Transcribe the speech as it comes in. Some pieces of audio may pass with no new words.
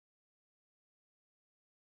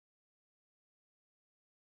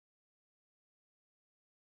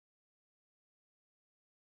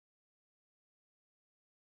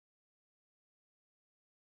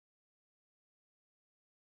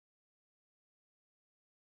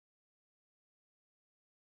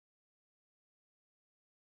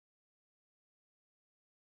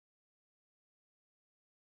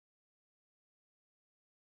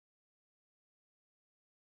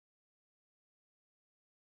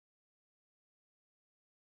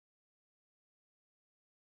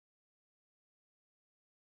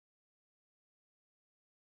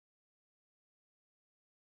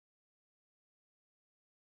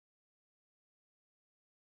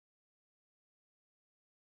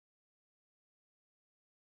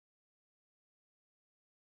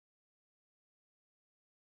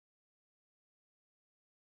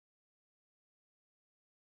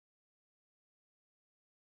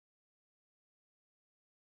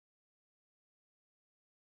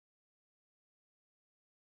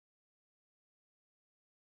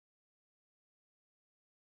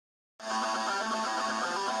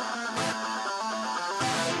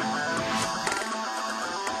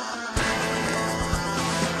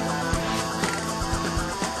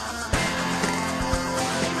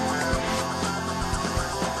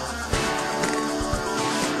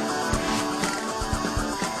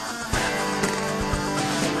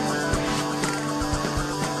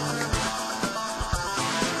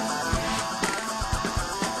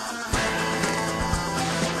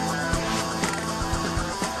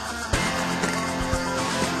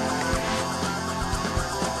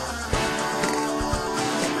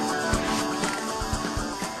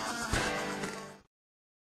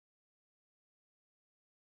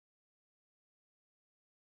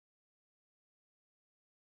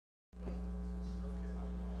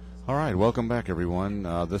All right, welcome back, everyone.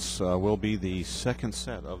 This will be the second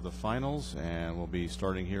set of the finals, and we'll be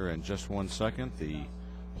starting here in just 1 second. The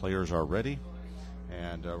players are ready,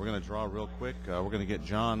 and we're going to draw real quick. We're going to get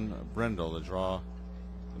John Brendel to draw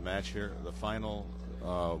the match here, the final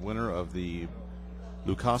winner of the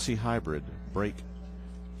Lucasi Hybrid Break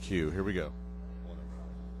Q. Here we go.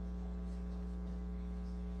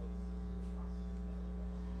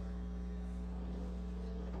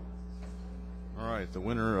 All right, the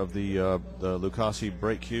winner of the Lucasi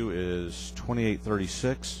Break Q is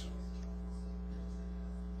 2836.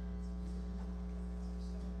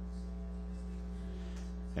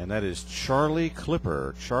 And that is Charlie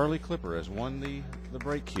Clipper. Charlie Clipper has won the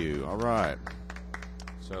Break Q. All right.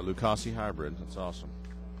 So Lucasi Hybrid, that's awesome.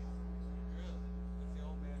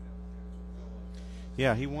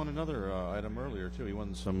 Yeah, he won another item earlier too. He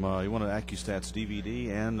won some. He won an AccuStats DVD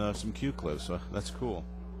and some Q clips. So that's cool.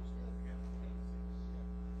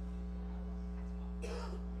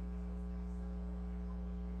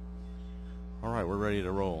 All right, we're ready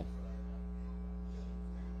to roll.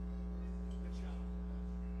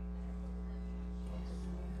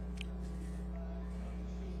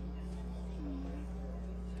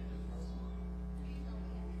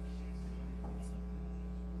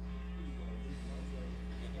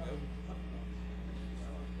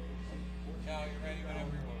 Chau, you're ready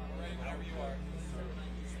whenever you are.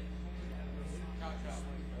 Chau.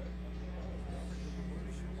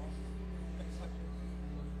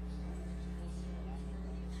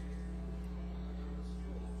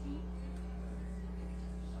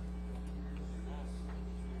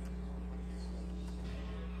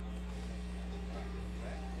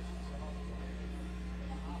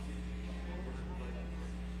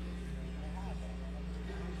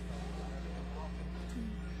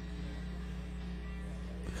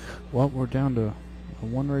 Well, we're down to a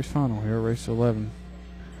one-race final here, race 11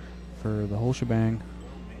 for the whole shebang.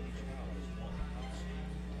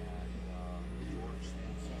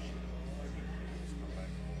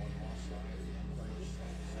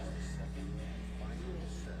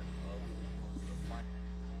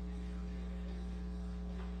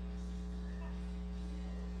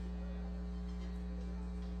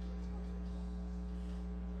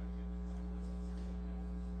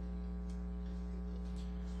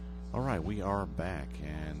 All right, we are back,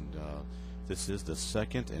 and this is the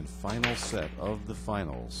second and final set of the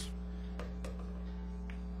finals.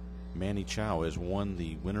 Manny Chau has won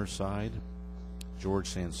the winner's side. George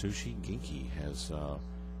Sansushi Ginky has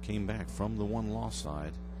came back from the one-loss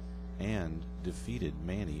side and defeated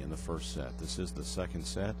Manny in the first set. This is the second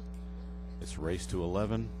set. It's race to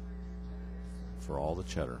 11 for all the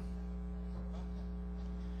cheddar.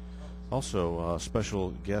 Also,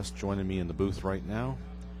 special guest joining me in the booth right now,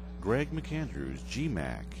 Greg McAndrews,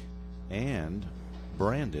 G-Mac, and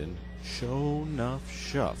Brandon Show Nuff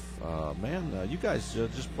Shuff. Man, you guys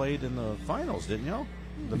just played in the finals, didn't y'all?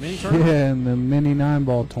 The mini tournament? Yeah, in the mini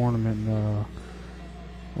 9-ball tournament.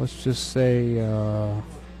 Let's just say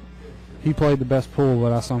he played the best pool,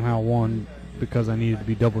 but I somehow won because I needed to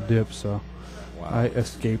be double dipped, so wow. I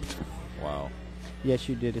escaped. Wow. Yes,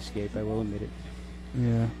 you did escape, I will admit it.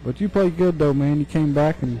 Yeah, but you played good, though, man. You came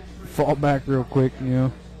back and fought back real quick, you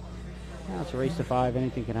know. Yeah, it's a race to 5.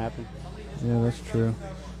 Anything can happen. Yeah, that's true.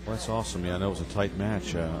 Well, that's awesome. Yeah, I know it was a tight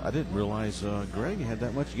match. I didn't realize Greg had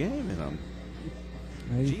that much game in him.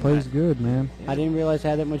 Yeah, he plays good, man. I didn't realize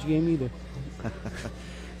I had that much game either.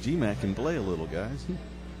 G-Mac can play a little, guys.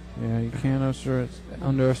 Yeah, you can't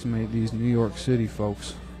underestimate these New York City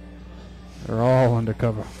folks. They're all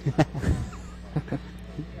undercover.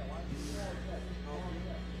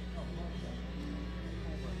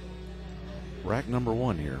 Rack number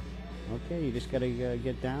 1 here. Okay, you just got to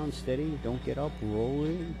get down steady. Don't get up. Roll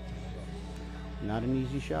in. Not an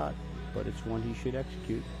easy shot, but it's one he should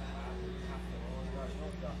execute.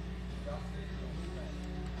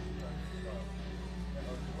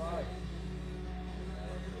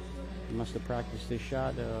 He must have practiced this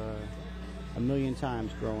shot a million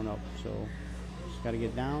times growing up. So just got to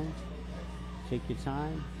get down, take your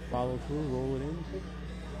time, follow through, roll it in.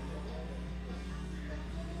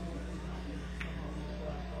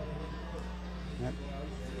 Yep.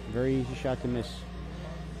 Very easy shot to miss.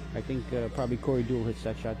 I think probably Corey Dool hits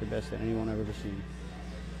that shot the best that anyone I've ever seen.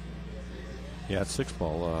 Yeah,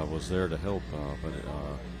 6-ball was there to help, but it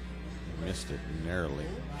missed it narrowly.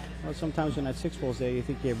 Well, sometimes when that 6-ball's there, you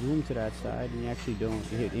think you have room to that side, and you actually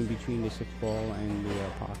don't. You hit in between the 6-ball and the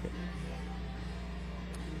pocket.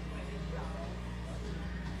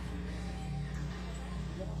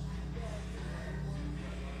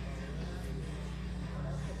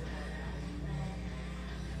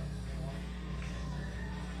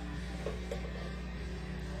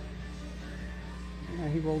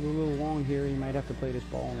 rolled a little long here. He might have to play this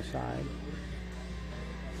ball on the side.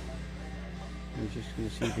 He's just going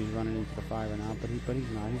to see if he's running into the 5 or not, but he's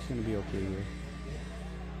not. He's going to be okay here.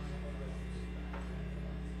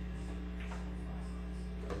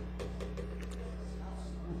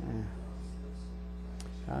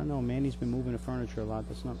 I don't know. Manny's been moving the furniture a lot.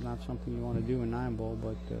 That's not something you want to do in 9-ball,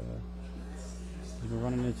 but he's been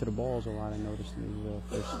running into the balls a lot. I noticed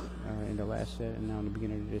in the last set and now in the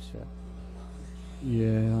beginning of this set.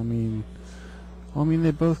 Yeah, I mean,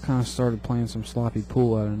 they both kind of started playing some sloppy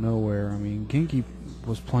pool out of nowhere. I mean, Genki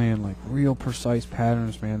was playing like real precise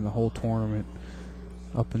patterns, man, the whole tournament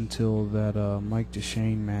up until that Mike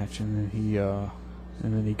DeShane match, and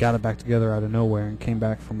then he got it back together out of nowhere and came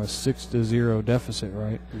back from a 6-0 deficit.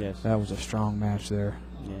 Right? Yes. That was a strong match there.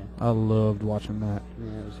 Yeah. I loved watching that.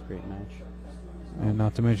 Yeah, it was a great match. And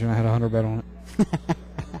not to mention, I had a 100 bet on it.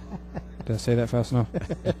 Did I say that fast enough?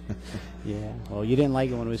 Yeah. Well, you didn't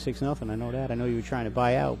like it when it was 6-0. I know that. I know you were trying to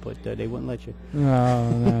buy out, but they wouldn't let you.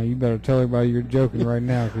 No, you better tell everybody you're joking right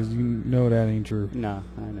now, because you know that ain't true. No,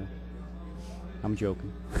 I know. I'm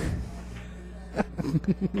joking.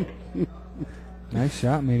 Nice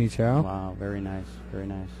shot, Manny Chau. Wow, very nice, very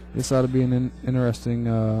nice. This ought to be an interesting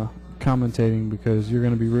commentating, because you're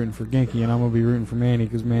going to be rooting for Genki, and I'm going to be rooting for Manny,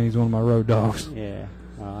 because Manny's one of my road dogs. Yeah,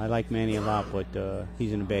 I like Manny a lot, but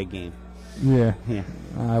he's in a bad game. Yeah, yeah.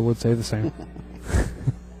 I would say the same.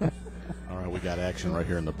 All right, we got action right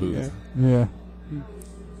here in the booth. Yeah.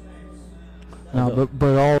 No,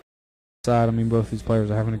 but all side, I mean, both these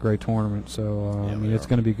players are having a great tournament, so I mean, it's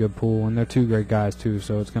going to be a good pool, and they're two great guys too,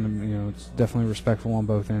 so it's going to, it's definitely respectful on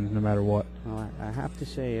both ends, no matter what. Well, I have to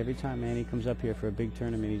say, every time Manny comes up here for a big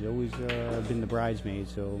tournament, he's always been the bridesmaid,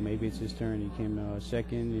 so maybe it's his turn. He came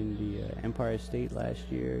second in the Empire State last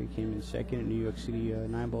year. He came in second in New York City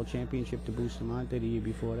 9-ball championship to Bustamante the year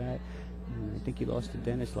before that. And I think he lost to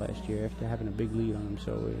Janis last year after having a big lead on him,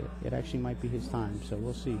 so it actually might be his time, so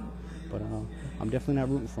we'll see. But I'm definitely not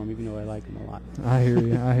rooting for him, even though I like him a lot. I hear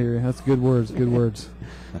you. I hear you. That's good words. Good words.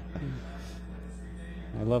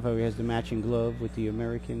 I love how he has the matching glove with the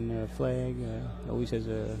American flag. Always has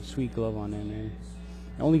a sweet glove on there, man.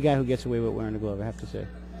 The only guy who gets away with wearing a glove, I have to say.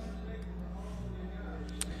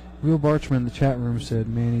 Will Barchman in the chat room said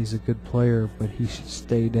Manny's a good player, but he should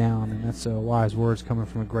stay down, and that's wise words coming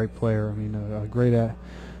from a great player. I mean, a great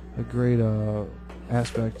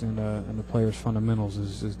aspect in the player's fundamentals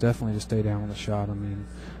is definitely to stay down on the shot. I mean,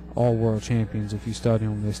 all world champions, if you study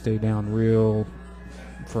them, they stay down real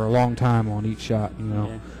for a long time on each shot,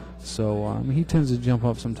 Yeah. So I mean, he tends to jump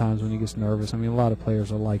up sometimes when he gets nervous. I mean, a lot of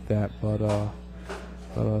players are like that, but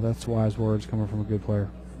that's wise words coming from a good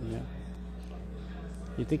player. Yeah.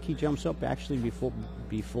 You think he jumps up actually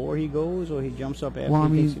before he goes, or he jumps up after? Well, I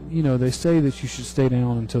mean, they say that you should stay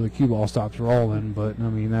down until the cue ball stops rolling, but I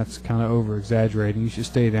mean, that's kind of over exaggerating. You should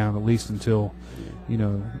stay down at least until,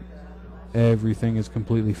 everything is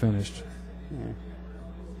completely finished. Yeah.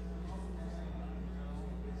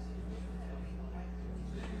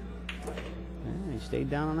 He stayed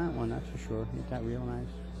down on that one, that's for sure. Hit that real nice.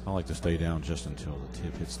 I like to stay down just until the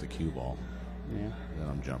tip hits the cue ball. Yeah. Then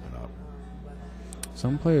I'm jumping up.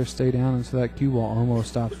 Some players stay down until that cue ball almost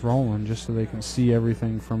stops rolling, just so they can see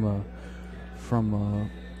everything from a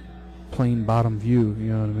plain bottom view.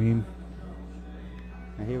 You know what I mean?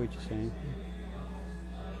 I hear what you're saying.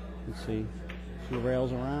 Let's see. See the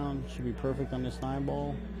rails around. Should be perfect on this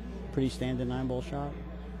 9-ball. Pretty standard 9-ball shot.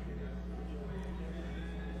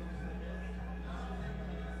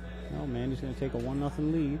 Oh, Manny's going to take a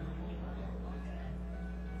 1-0 lead.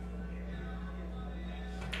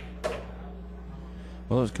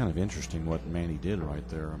 Well, it was kind of interesting what Manny did right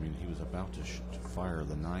there. I mean, he was about to fire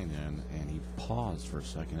the 9 in, and he paused for a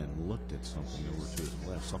second and looked at something over to his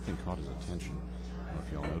left. Something caught his attention. I don't know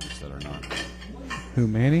if y'all noticed that or not. Who,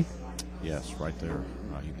 Manny? Yes, right there.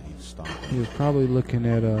 He stopped. He was probably looking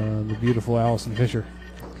at the beautiful Allison Fisher.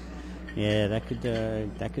 Yeah, that could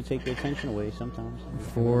take the attention away sometimes.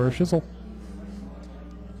 For shizzle.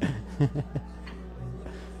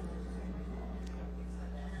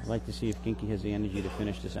 I'd like to see if Genki has the energy to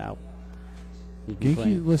finish this out.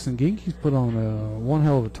 Genki's put on one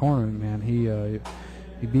hell of a tournament, man.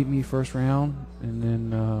 He beat me first round, and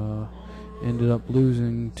then ended up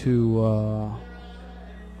losing to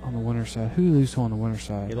on the winner's side. Who did he lose to on the winner's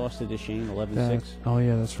side? He lost to DeShane 11-6. Oh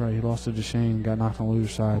yeah, that's right. He lost to DeShane, got knocked on the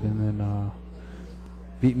loser side, and then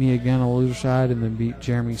beat me again on the loser side, and then beat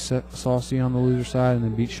Jeremy Souci on the loser side, and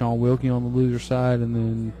then beat Sean Wilkie on the loser side, and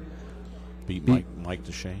then beat Mike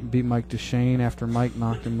DeShane. Beat Mike DeShane after Mike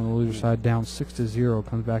knocked him on the loser side down 6-0.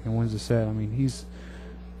 Comes back and wins the set. I mean, he's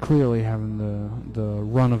clearly having the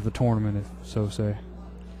run of the tournament, if so say.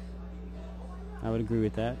 I would agree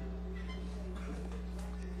with that.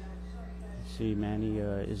 Let's see, Manny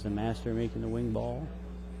is the master making the wing ball.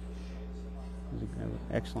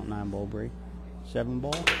 Excellent 9-ball break.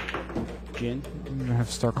 7-ball. Gin. I'm going to have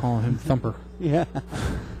to start calling him Thumper. Yeah.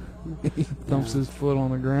 He thumps his foot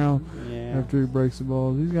on the ground after he breaks the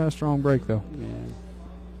ball. He's got a strong break, though. Yeah.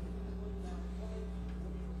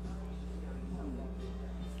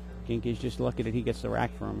 Gink is just lucky that he gets the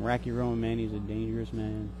rack for him. Racky Rowan, man, he's a dangerous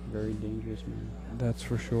man. Very dangerous man. That's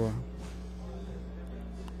for sure.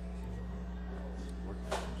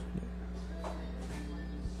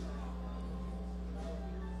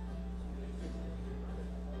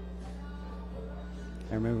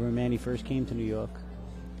 I remember when Manny first came to New York.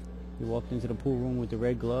 He walked into the pool room with the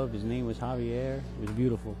red glove. His name was Javier. It was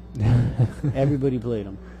beautiful. Everybody played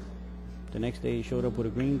him. The next day he showed up with a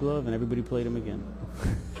green glove and everybody played him again.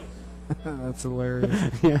 That's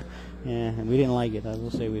hilarious. Yeah, and we didn't like it. I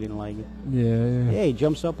will say we didn't like it. Yeah. Yeah, he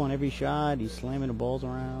jumps up on every shot. He's slamming the balls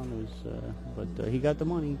around. It was, but he got the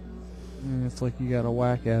money. Yeah, it's like you got to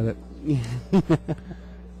whack at it.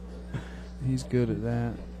 He's good at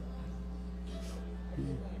that.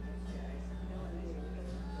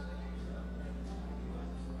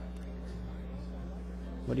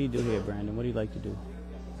 What do you do here, Brandon? What do you like to do?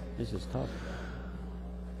 This is tough.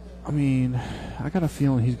 I mean, I got a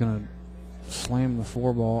feeling he's going to slam the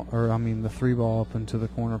 3 ball up into the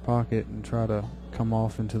corner pocket and try to come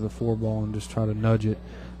off into the 4 ball and just try to nudge it.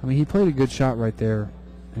 I mean, he played a good shot right there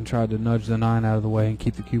and tried to nudge the 9 out of the way and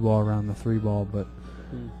keep the cue ball around the 3 ball, but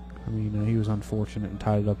I mean, he was unfortunate and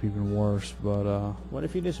tied it up even worse. But what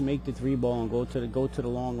if you just make the 3 ball and go to the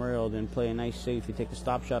long rail, then play a nice safe? You take a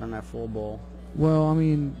stop shot on that 4 ball. Well, I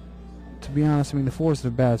mean, to be honest, I mean the 4 is in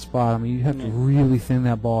a bad spot. I mean, you have to really thin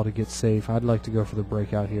that ball to get safe. I'd like to go for the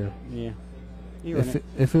breakout here. Yeah.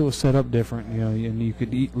 If it was set up different, you know, and you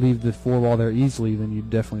could leave the 4 ball there easily, then you'd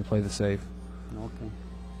definitely play the safe. Okay.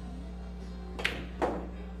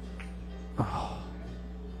 Oh,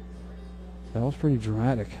 that was pretty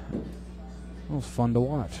dramatic. That was fun to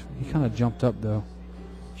watch. He kind of jumped up though.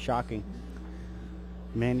 Shocking.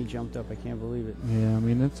 Manny jumped up. I can't believe it. Yeah, I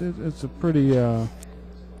mean it's a pretty it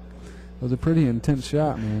was a pretty intense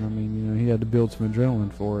shot, man. I mean, you know, he had to build some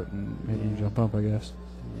adrenaline for it and made him jump up, I guess.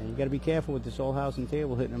 Yeah, you got to be careful with this old house and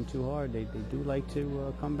table hitting them too hard. They do like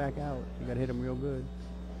to come back out. You got to hit them real good.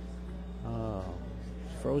 Oh,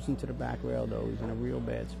 frozen to the back rail though. He's in a real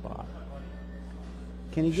bad spot.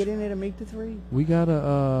 Can he get in there to make the 3? We got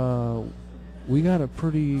a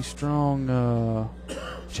pretty strong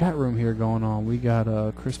chat room here going on. We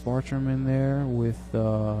got Chris Bartram in there with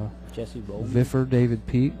Jesse Bowman, Viffer David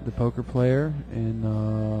Pete, the poker player,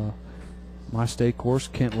 and my state course,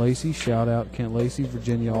 Kent Lacey. Shout out Kent Lacey,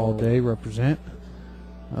 Virginia all day, represent.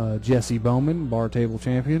 Jesse Bowman, bar table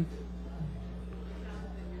champion.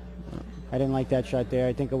 I didn't like that shot there.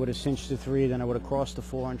 I think I would have cinched the 3, then I would have crossed the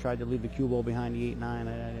 4 and tried to leave the cue ball behind the 8-9.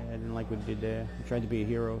 I didn't like what he did there. I tried to be a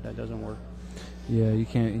hero. That doesn't work. Yeah, you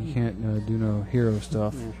can't do no hero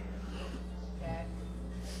stuff. Yeah.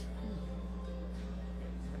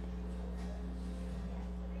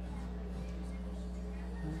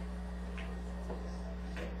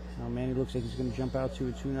 Oh, Manny looks like he's going to jump out to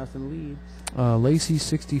a 2-0 lead. Lacey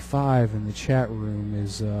 65 in the chat room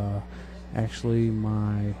is actually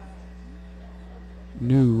my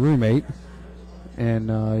new roommate, and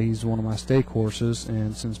he's one of my state courses.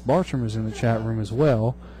 And since Bartram is in the chat room as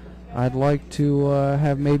well, I'd like to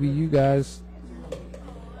have maybe you guys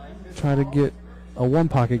try to get a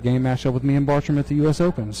 1-pocket game matchup with me and Bartram at the U.S.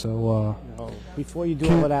 Open. So before you do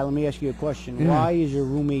all of that, let me ask you a question. Yeah. Why is your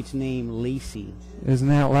roommate's name Lacey? Isn't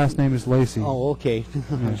that last name is Lacey? Oh, okay.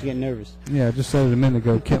 I was getting nervous. Yeah, I just said it a minute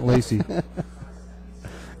ago. Kent Lacey.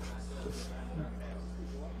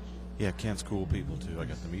 Yeah, Kent's cool people too. I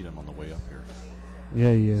got to meet him on the way up here.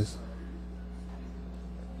 Yeah, he is.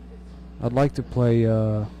 I'd like to play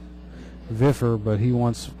Viffer, but he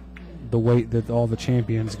wants the weight that all the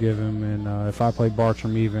champions give him, and if I play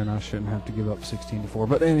Bartram even, I shouldn't have to give up 16-4.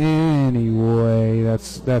 But anyway,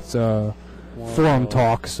 that's forum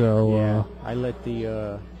talk. So yeah, I let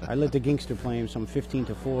the Gingster play him some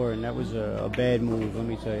 15-4, and that was a bad move. Let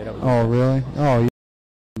me tell you, that was. Oh really? Oh,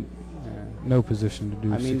 no position to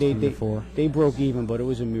do. I mean, 16-4. they broke even, but it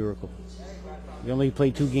was a miracle. They only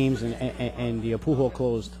played 2 games, and the pool hall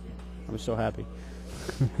closed. I was so happy.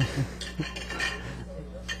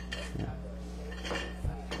 Yeah.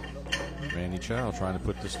 Manny Chau trying to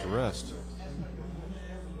put this to rest.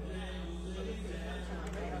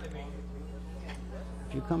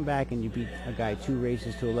 If you come back and you beat a guy 2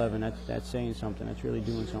 races to 11, that's saying something. That's really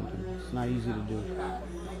doing something. It's not easy to do.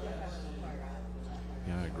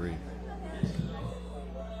 Yeah, I agree.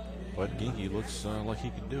 But Ginky looks like he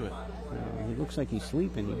could do it. He looks like he's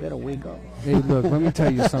sleeping. He better wake up. Hey, look, let me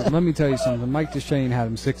tell you something. Mike Deschane had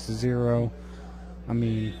him 6-0. I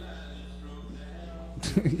mean,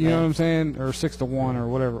 you know what I'm saying? Or 6-1 or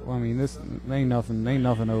whatever. I mean, this ain't nothing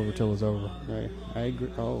over till it's over. Right. I agree.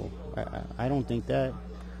 Oh, I don't think that.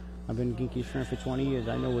 I've been Ginky's friend for 20 years.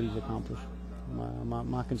 I know what he's accomplished. I'm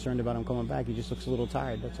not concerned about him coming back. He just looks a little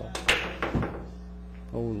tired, that's all.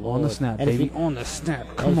 Oh, Lord. On the snap, and baby. On the snap.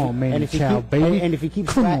 Come on, Manny Chau, keep, baby. And if he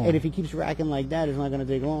keeps racking like that, it's not going to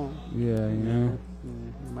take long. Yeah, you know.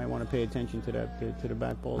 You might want to pay attention to that to the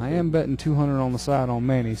back balls. I am betting 200 on the side on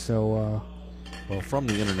Manny, so. Well, from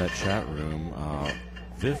the internet chat room,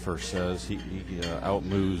 Viffer says he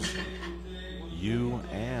outmoves you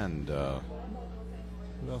and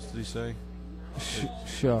who else did he say?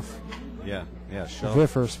 Shuff. Yeah, Shuff.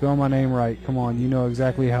 Viffer, spell my name right. Come on, you know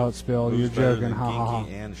exactly how it's spelled. Who's You're better joking. than Ha ha ha.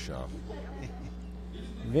 Ginky and Shuff.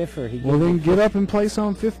 Viffer, Well, then get up and play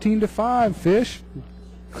some 15-5, fish.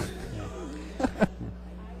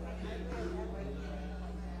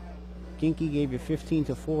 Ginky gave you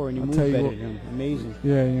 15-4, and you moved better than him. Amazing.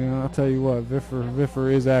 Yeah, you know, I'll tell you what,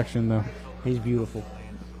 Viffer is action, though. He's beautiful.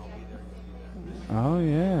 Oh,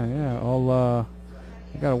 yeah.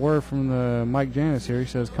 I got a word from the Mike Janis here. He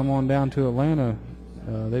says, come on down to Atlanta.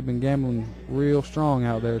 They've been gambling real strong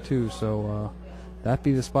out there, too, so that'd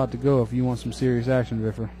be the spot to go if you want some serious action,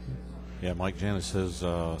 Viffer. Yeah, Mike Janis says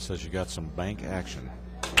you got some bank action.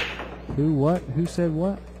 Who, what? Who said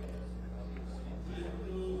what?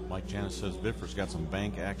 Mike Janis says Viffer's got some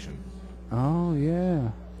bank action. Oh,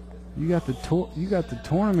 yeah. You got the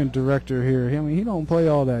tournament director here. I mean, he don't play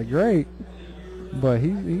all that great, but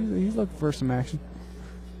he's looking for some action.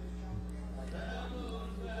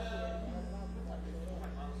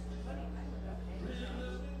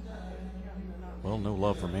 Well, no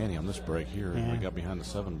love for Manny on this break here. Yeah. We got behind the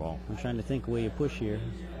 7 ball. I'm trying to think where you push here.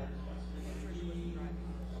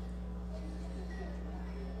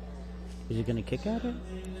 Is he going to kick at it?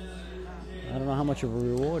 I don't know how much of a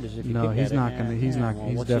reward is if you kick at it. No, he's not going to. He's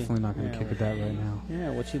definitely not going to kick at that right now. Yeah,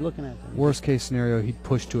 what's he looking at then? Worst case scenario, he'd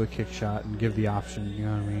push to a kick shot and give the option, you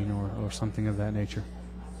know what I mean, or something of that nature.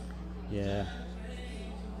 Yeah.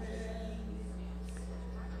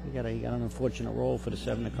 He got an unfortunate roll for the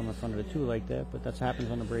 7 to come in front of the 2 like that, but that happens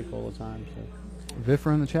on the break all the time. So.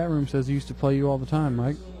 Viffer in the chat room says he used to play you all the time,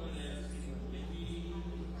 Mike.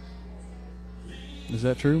 Is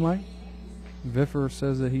that true, Mike? Viffer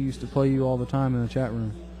says that he used to play you all the time in the chat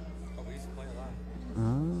room. Oh, we used to play a lot.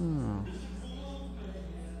 Oh.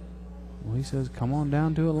 Well, he says, come on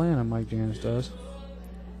down to Atlanta, Mike Janis does.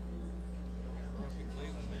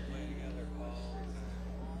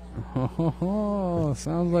 Oh,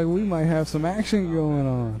 sounds like we might have some action going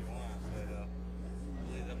on.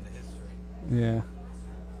 Yeah.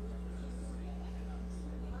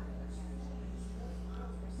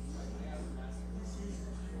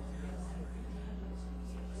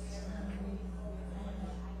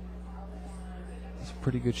 It's a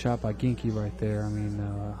pretty good shot by Ginky right there. I mean,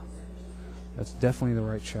 that's definitely the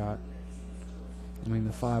right shot. I mean,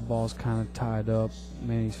 the 5 ball's kind of tied up.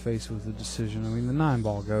 Manny's faced with the decision. I mean, the 9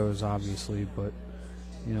 ball goes, obviously, but,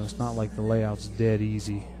 you know, it's not like the layout's dead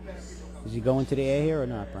easy. Is he going to the air here or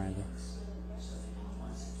not, Brandon?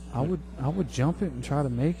 I would jump it and try to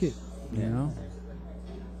make it, you know?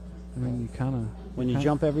 I mean, you kind of... When you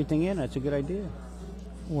jump everything in, that's a good idea.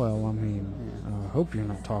 Well, I mean, I hope you're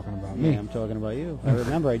not talking about me. Yeah, I'm talking about you. I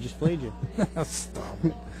remember, I just played you. Stop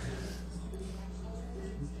it.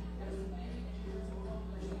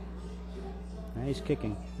 He's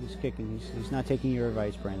kicking. He's kicking. He's not taking your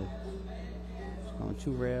advice, Brandon. He's going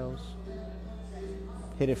 2 rails.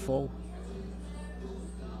 Hit it full.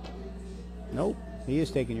 Nope. He is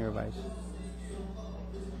taking your advice.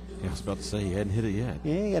 Yeah, I was about to say he hadn't hit it yet.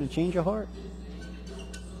 Yeah, you got to change your heart.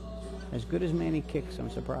 As good as Manny kicks, I'm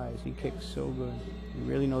surprised. He kicks so good. He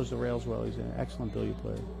really knows the rails well. He's an excellent billiard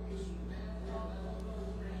player.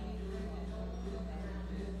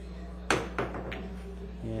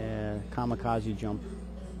 Yeah, kamikaze jump.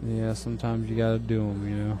 Yeah, sometimes you got to do them,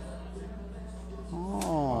 you know.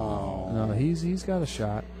 Oh. No, he's got a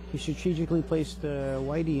shot. He strategically placed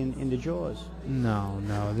Whitey in the jaws. No.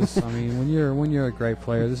 This, I mean, when you're a great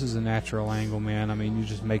player, this is a natural angle, man. I mean, you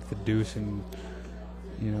just make the deuce and,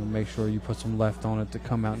 you know, make sure you put some left on it to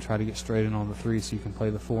come out and try to get straight in on the 3 so you can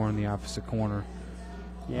play the 4 in the opposite corner.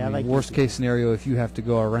 Yeah, I mean, worst case scenario, if you have to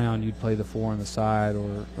go around, you'd play the 4 on the side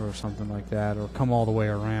or something like that, or come all the way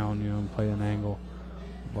around, you know, and play an angle.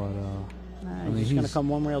 But he's just going to come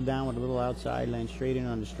 1 rail down with a little outside, land straight in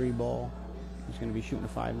on the 3 ball. He's going to be shooting a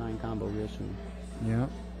 5-9 combo real soon. Yeah.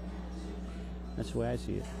 That's the way I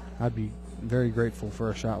see it. I'd be very grateful for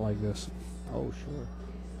a shot like this. Oh, sure.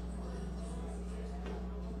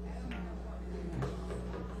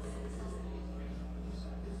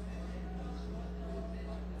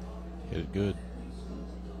 Hit it good.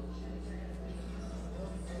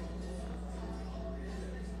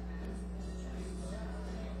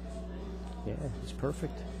 Yeah, it's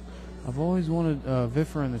perfect. I've always wanted,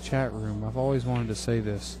 Viffer in the chat room, I've always wanted to say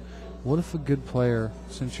this. What if a good player,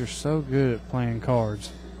 since you're so good at playing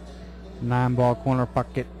cards, 9-ball corner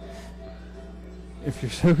pocket, if you're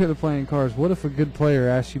so good at playing cards, what if a good player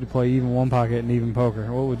asked you to play even 1 pocket and even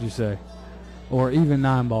poker? What would you say? Or even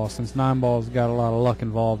 9-ball, since 9-ball's got a lot of luck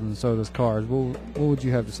involved and so does cards. What would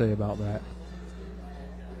you have to say about that?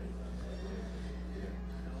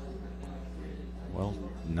 Well,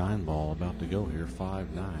 9-ball about to go here, 5-9.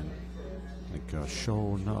 I think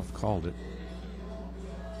Chau enough called it.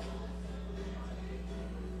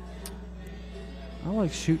 I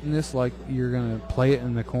like shooting this like you're going to play it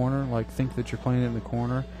in the corner, like think that you're playing it in the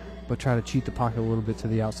corner, but try to cheat the pocket a little bit to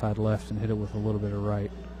the outside left and hit it with a little bit of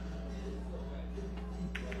right.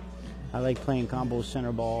 I like playing combos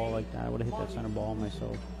center ball like that. I would have hit that center ball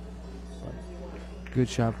myself. But Good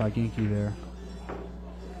shot by Ginky there.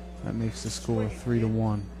 That makes the score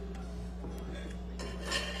 3-1.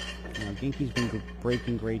 Ginky's been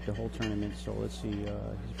breaking great the whole tournament, so let's see. He's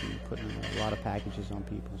been putting a lot of packages on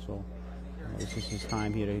people, so this is his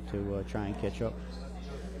time here to try and catch up.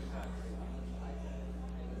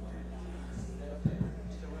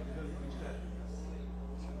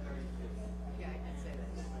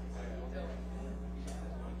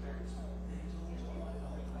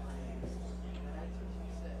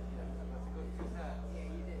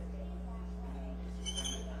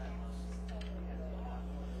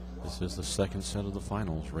 This is the second set of the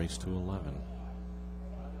finals, race to 11.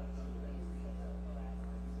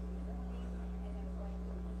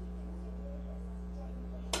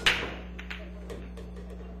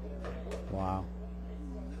 Wow.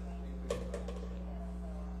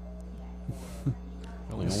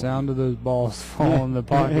 The sound of those balls falling in the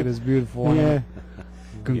pocket is beautiful. Yeah.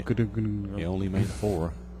 He only made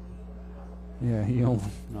 4. Yeah, he only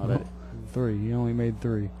No, that, 3. He only made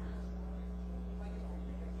 3.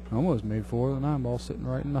 Almost made 4. The 9-ball sitting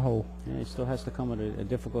right in the hole. yeah, he still has to come with a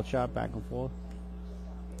difficult shot back and forth.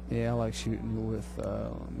 Yeah, I like shooting with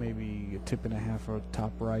maybe a tip and a half or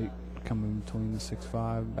top right, coming between the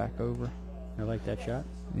 6-5 back over. I like that shot.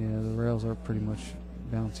 Yeah, the rails are pretty much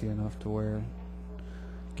bouncy enough to where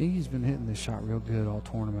Ginky's been hitting this shot real good all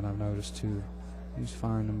tournament, I've noticed too. He's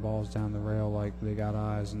firing them balls down the rail like they got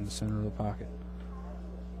eyes in the center of the pocket.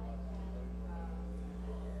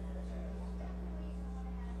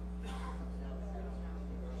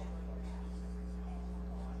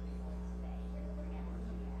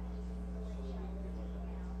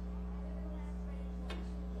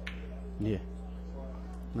 Yeah.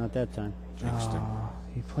 Not that time.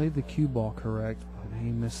 He played the cue ball correct, but he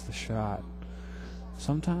missed the shot.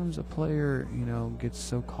 Sometimes a player, gets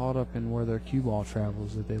so caught up in where their cue ball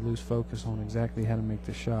travels that they lose focus on exactly how to make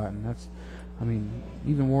the shot. And that's,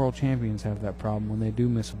 even world champions have that problem. When they do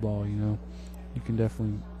miss a ball, you can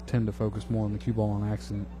definitely tend to focus more on the cue ball on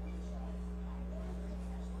accident.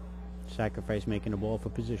 Sacrifice making a ball for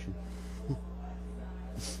position.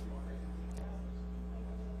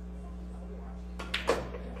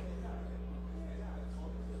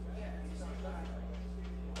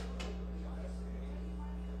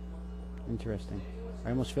 Interesting. I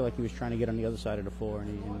almost feel like he was trying to get on the other side of the floor and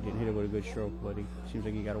he didn't hit it with a good stroke, but he seems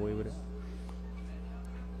like he got away with it.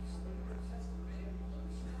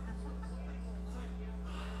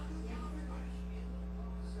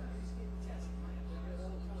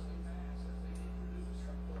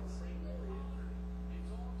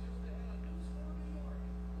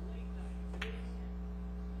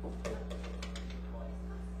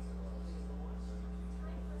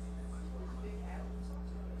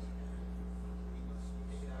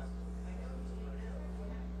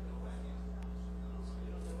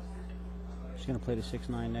 He's going to play the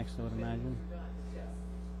 6-9 next, I would imagine.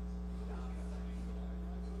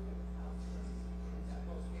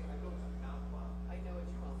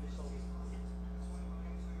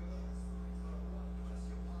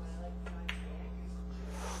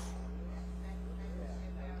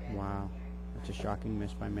 Wow. That's a shocking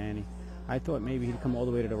miss by Manny. I thought maybe he'd come all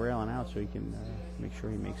the way to the rail and out so he can make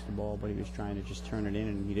sure he makes the ball, but he was trying to just turn it in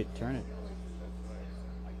and he didn't turn it.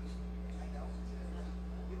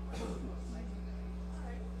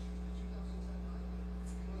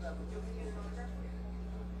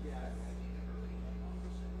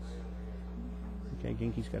 Okay,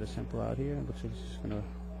 Ginky's got a simple out here. Looks like he's just going to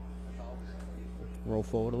Roll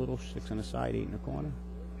forward a little, 6 on the side, 8 in the corner.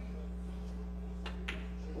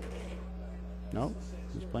 Nope,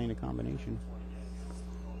 he's playing a combination.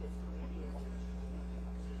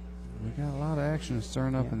 We got a lot of action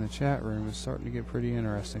stirring up in the chat room. It's starting to get pretty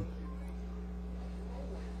interesting.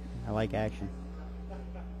 I like action.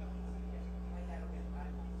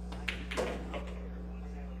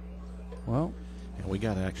 Well, and we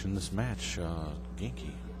got action this match.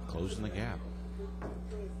 Genki closing the gap.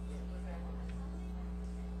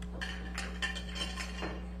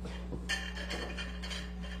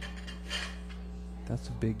 that's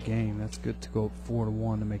a big game. That's good to go up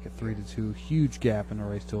 4-1 to make it 3-2. Huge gap in the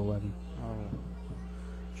race to 11. Oh,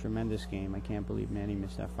 tremendous game. I can't believe Manny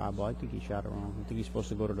missed that 5 ball. I think he shot it wrong. I think he's supposed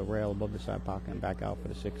to go to the rail above the side pocket and back out for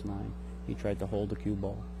the 6-9. He tried to hold the cue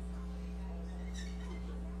ball.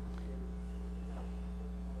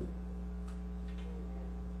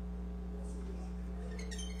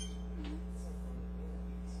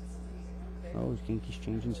 Oh, Genki's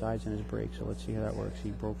changing sides in his break, so let's see how that works. He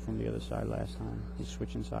broke from the other side last time. He's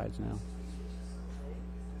switching sides now.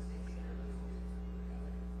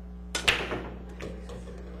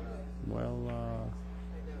 Well,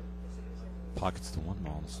 pockets the 1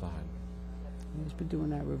 ball on the side. He's been doing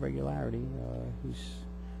that with regularity. He's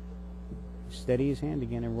steady his hand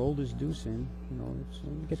again and rolled his deuce in. You know,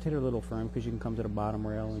 you get to hit it a little firm because you can come to the bottom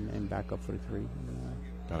rail and back up for the 3.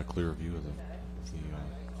 Got a clear view of the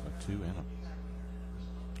 2 and a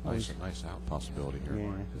nice out possibility here.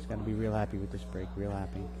 Yeah, he's got to be real happy with this break. Real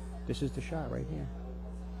happy. This is the shot right here.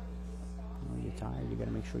 You're tired. You got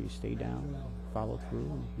to make sure you stay down, follow through,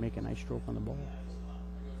 and make a nice stroke on the ball.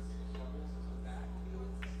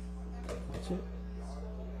 That's it.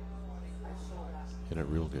 Hit it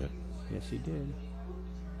real good. Yes, he did.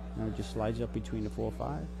 Now it just slides up between the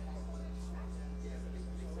 4-5.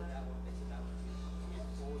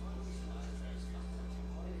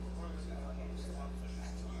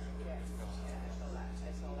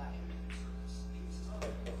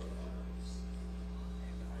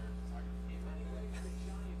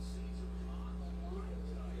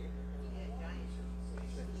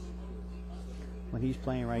 When he's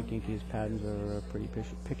playing right, Genki, his patterns are pretty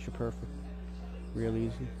picture perfect. Real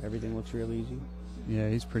easy. Everything looks real easy. Yeah,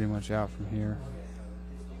 he's pretty much out from here.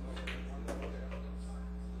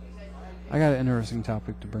 I got an interesting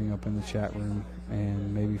topic to bring up in the chat room,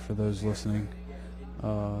 and maybe for those listening,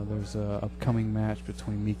 there's an upcoming match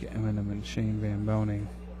between Mika Eminem and Shane Van Boening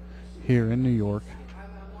here in New York.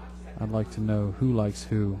 I'd like to know who likes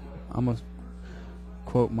who. I'm going to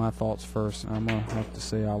quote my thoughts first. I'm going to have to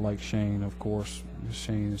say I like Shane, of course.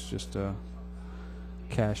 Shane is just a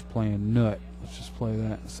cash playing nut. Let's just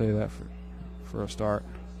say that for a start.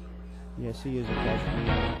 Yes, he is a cash playing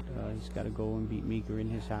nut. He's got to go and beat Mika in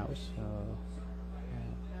his house.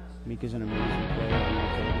 Mika's an amazing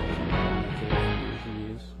player.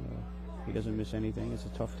 He is. He doesn't miss anything. It's a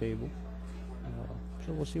tough table.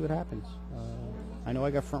 So we'll see what happens. I know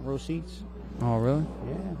I got front row seats. Oh, really?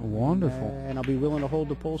 Yeah. Wonderful. And I'll be willing to hold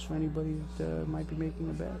the pulse for anybody that might be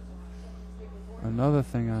making a bet. Another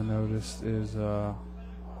thing I noticed is,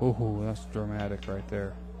 that's dramatic right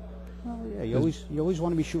there. Oh yeah, you always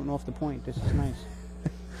want to be shooting off the point. This is nice.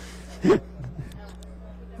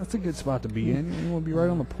 That's a good spot to be in. You want to be right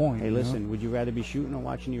on the point. Hey, listen, would you rather be shooting or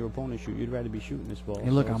watching your opponent shoot? You'd rather be shooting this ball. Hey,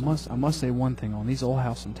 look, I must say one thing. On these old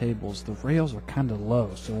Hansen tables, the rails are kind of low.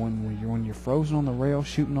 So when you're frozen on the rail,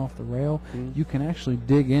 shooting off the rail, you can actually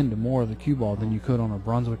dig into more of the cue ball than you could on a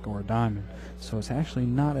Brunswick or a Diamond. So it's actually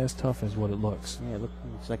not as tough as what it looks. Yeah, look,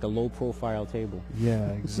 it's like a low-profile table.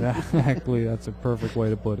 Yeah, exactly. That's a perfect way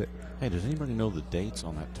to put it. Hey, does anybody know the dates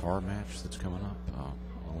on that tar match that's coming up?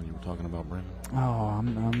 When you were talking about Brendan? Oh,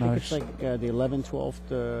 I'm not. It's like the 11, 12,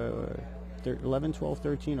 11, 12,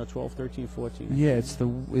 13, or 12, 13, 14. Yeah,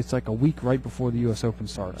 it's like a week right before the U.S. Open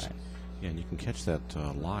starts. Right. Yeah, and you can catch that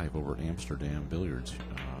live over at Amsterdam Billiards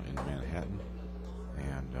in Manhattan,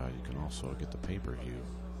 and you can also get the pay-per-view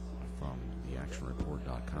from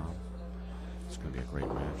theactionreport.com. It's going to be a great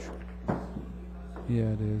match.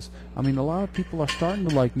 Yeah, it is. I mean, a lot of people are starting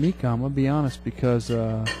to like Mika. I'm gonna be honest, because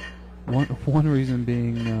one reason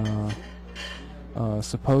being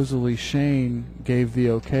supposedly Shane gave the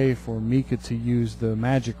okay for Mika to use the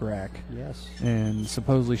magic rack. Yes. And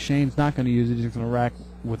supposedly Shane's not going to use it. He's going to rack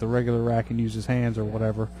with a regular rack and use his hands or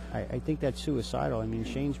whatever. I think that's suicidal. I mean,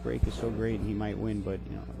 Shane's break is so great and he might win, but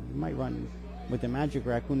you might run with the magic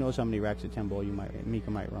rack. Who knows how many racks of 10 ball Mika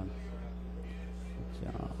might run? It's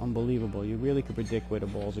unbelievable. You really could predict where the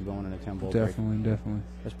balls are going in a 10 ball break. Definitely.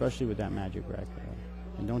 Especially with that magic rack.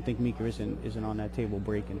 And don't think Mika isn't on that table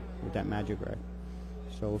breaking with that magic rack.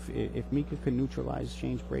 So if Mika could neutralize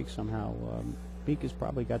change breaks somehow, Mika's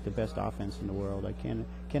probably got the best offense in the world. I can't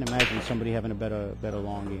imagine somebody having a better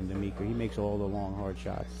long game than Mika. He makes all the long, hard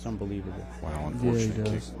shots. It's unbelievable. Wow, unfortunate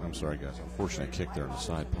kick. I'm sorry, guys. Unfortunate kick there in the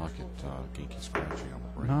side pocket. Genki scratching on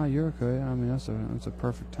the break. No, you're okay. I mean, that's a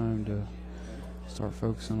perfect time to start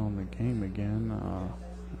focusing on the game again.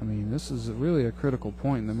 I mean, this is really a critical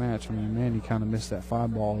point in the match. I mean, Manny kind of missed that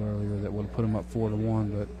 5-ball earlier that would have put him up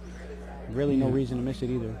 4-1, but really no reason to miss it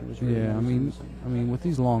either. Really yeah, I mean, with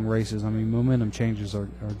these long races, I mean, momentum changes are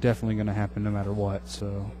definitely going to happen no matter what.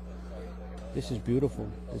 So this is beautiful.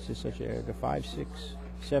 This is such a the 5, 6,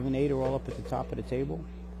 7, 8 are all up at the top of the table.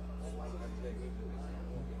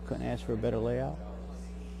 Couldn't ask for a better layout.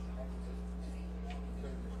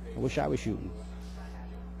 I wish I was shooting.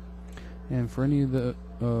 And for any of the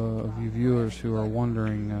of you viewers who are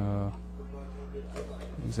wondering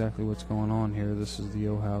exactly what's going on here, this is the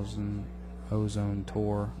Ozone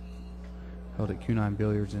Tour held at Q9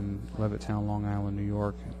 Billiards in Levittown, Long Island, New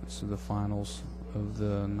York. This is the finals of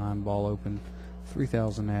the 9-ball open.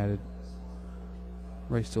 3,000 added.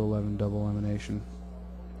 Race to 11 double elimination.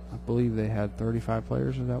 I believe they had 35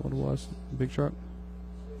 players. Is that what it was? Big truck?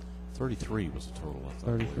 33 was the total.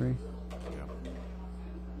 33. Yeah.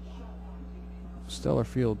 Stellar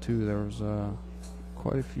field too. There was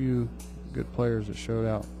quite a few good players that showed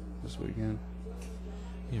out this weekend.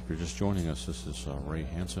 Yeah, if you're just joining us, this is Ray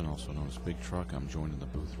Hansen, also known as Big Truck. I'm joined in the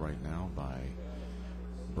booth right now by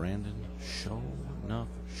Brandon Shuff.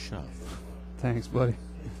 Thanks, buddy.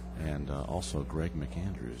 And also Greg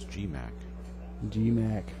McAndrews, G-Mac.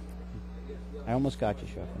 G-Mac. I almost got you,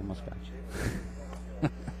 Shuff. I almost got you.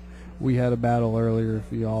 We had a battle earlier.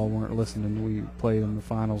 If you all weren't listening, we played in the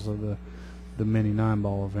finals of the mini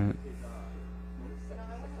 9-ball event.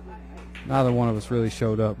 Neither one of us really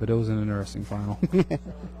showed up, but it was an interesting final.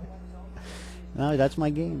 No, that's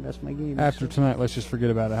my game. That's my game. After tonight, let's just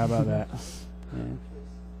forget about it. How about that? Yeah.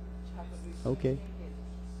 Okay.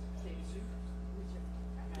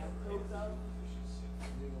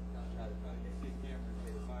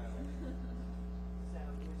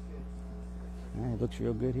 All right, looks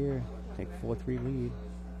real good here. Take 4-3 lead.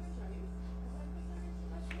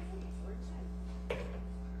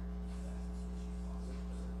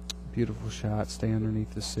 Beautiful shot. Stay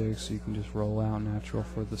underneath the 6 so you can just roll out natural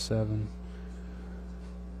for the 7.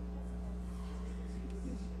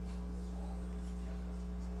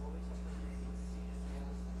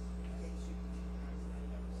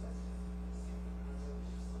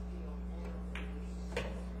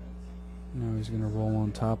 Now he's going to roll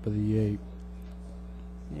on top of the 8.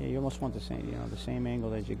 Yeah, you almost want the same angle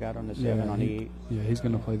that you got on the 7 on the 8. Yeah, he's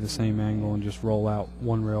going to play the same angle and just roll out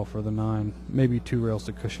 1 rail for the 9. Maybe 2 rails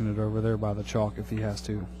to cushion it over there by the chalk if he has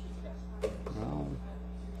to. Well,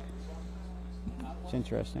 it's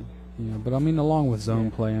interesting. Yeah, but I mean, along with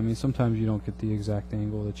zone play, I mean, sometimes you don't get the exact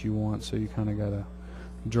angle that you want, so you kind of got to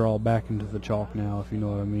draw back into the chalk now, if you know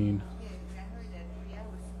what I mean.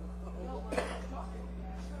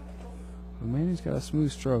 But man, he's got a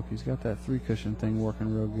smooth stroke. He's got that 3 cushion thing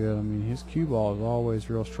working real good. I mean, his cue ball is always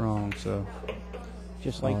real strong. So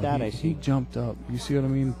just like that, I see. He jumped up. You see what I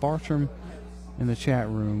mean? Bartram in the chat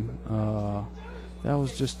room. That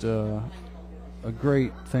was just a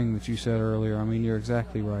great thing that you said earlier. I mean, you're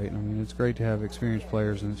exactly right. I mean, it's great to have experienced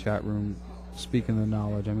players in the chat room speaking the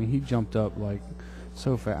knowledge. I mean, he jumped up like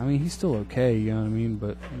so fast. I mean, he's still okay. You know what I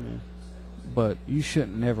mean? But you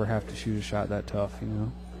shouldn't never have to shoot a shot that tough. You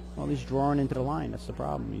know. Well, he's drawing into the line. That's the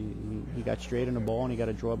problem. He got straight in the ball, and he got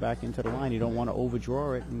to draw back into the line. You don't want to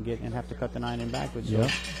overdraw it and have to cut the 9 in backwards. Yeah.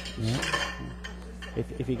 So,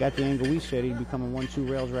 if he got the angle we said, he'd be coming 1-2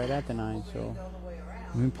 rails right at the 9. So,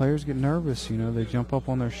 I mean, players get nervous. You know, they jump up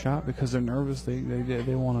on their shot because they're nervous. They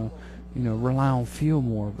want to, rely on feel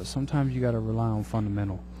more. But sometimes you got to rely on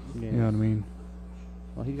fundamental. Yeah. You know what I mean?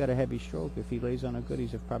 Well, he got a heavy stroke. If he lays on a good,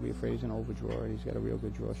 he's probably afraid he's going to overdraw it. He's got a real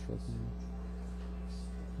good draw stroke.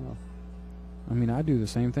 Well, I mean, I do the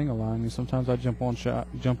same thing a lot. I mean, sometimes I jump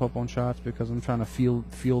up on shots because I'm trying to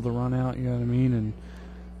feel the run out. You know what I mean? And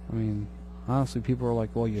I mean, honestly, people are like,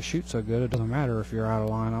 "Well, you shoot so good, it doesn't matter if you're out of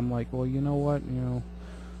line." I'm like, "Well, you know what?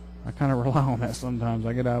 I kind of rely on that sometimes.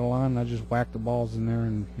 I get out of line and I just whack the balls in there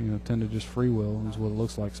and tend to just free will. Is what it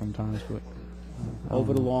looks like sometimes." But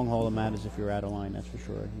over the long haul, it matters if you're out of line. That's for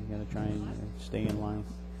sure. You got to try and stay in line.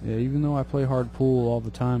 Yeah, even though I play hard pool all the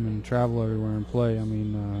time and travel everywhere and play, I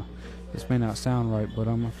mean, this may not sound right, but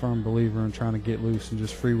I'm a firm believer in trying to get loose and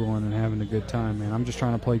just freewheeling and having a good time, man. I'm just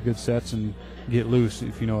trying to play good sets and get loose,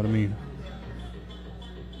 if you know what I mean.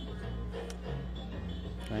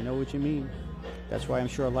 I know what you mean. That's why I'm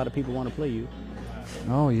sure a lot of people want to play you.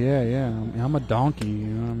 Oh, yeah, yeah. I mean, I'm a donkey, you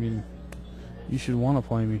know. I mean, you should want to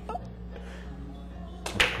play me.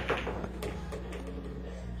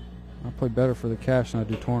 I play better for the cash than I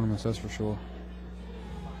do tournaments, that's for sure.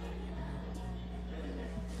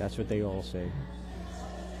 That's what they all say.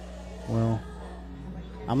 Well,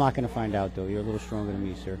 I'm not going to find out, though. You're a little stronger than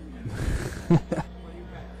me, sir.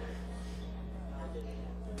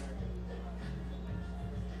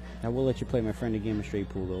 I will let you play my friend a game of straight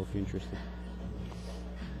pool, though, if you're interested.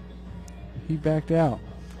 he backed out.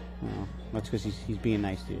 Well, that's because he's being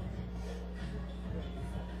nice to you.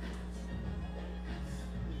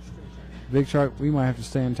 Big Shark, we might have to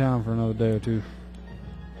stay in town for another day or two.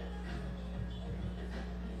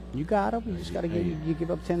 You got him. You just got to you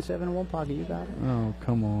give up 10-7 in one pocket. You got it. Oh,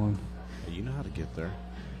 come on. You know how to get there.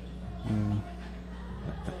 Yeah.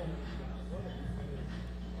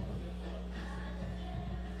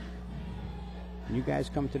 You guys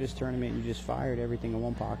come to this tournament and you just fired everything in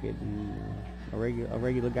one pocket, and a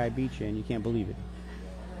regular guy beat you, and you can't believe it.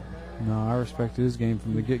 No, I respected his game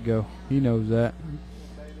from the get-go. He knows that.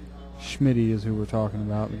 Smitty is who we're talking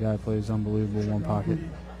about. The guy plays unbelievable one pocket.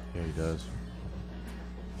 Yeah, he does.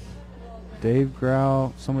 Dave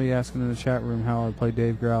Grau, somebody asking in the chat room how I play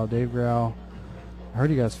Dave Grau. Dave Grau, I heard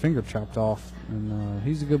he got his finger chopped off, and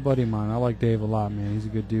he's a good buddy of mine. I like Dave a lot, man. He's a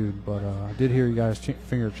good dude, but I did hear he got his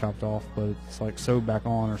finger chopped off, but it's like sewed back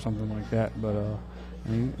on or something like that. But I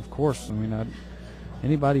mean, of course, I mean,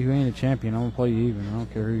 anybody who ain't a champion, I'm gonna play you even. I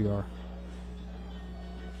don't care who you are.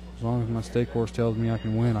 As long as my stake horse tells me I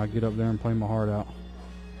can win, I get up there and play my heart out.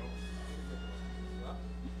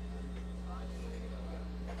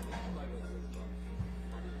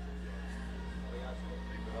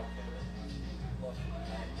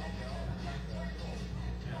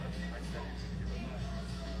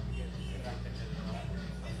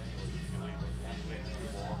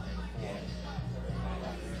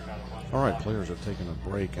 All right, players have taken a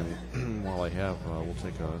break, and while they have, we'll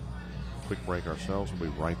take a quick break ourselves.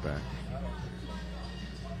 We'll be right back.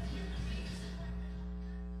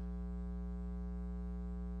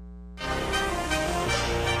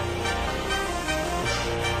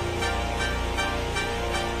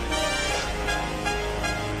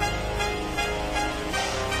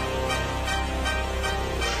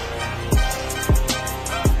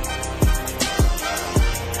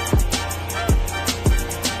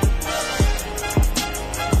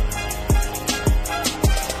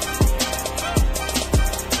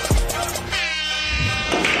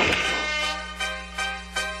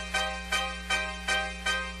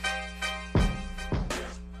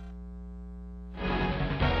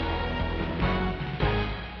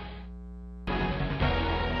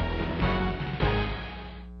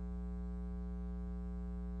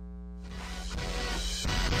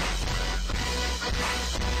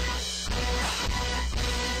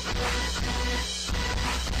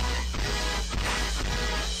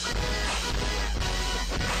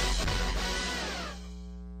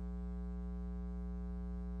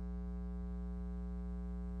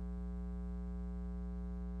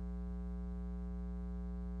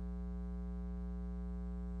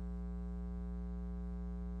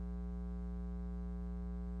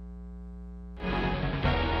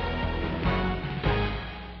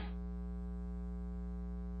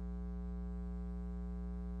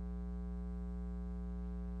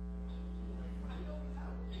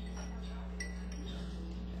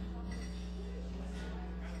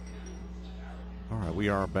 All right, we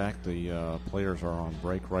are back. The players are on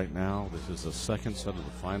break right now. This is the second set of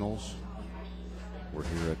the finals. We're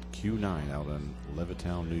here at Q9 out in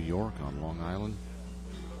Levittown, New York on Long Island.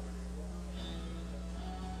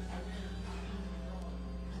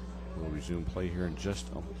 We'll resume play here in just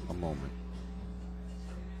a moment.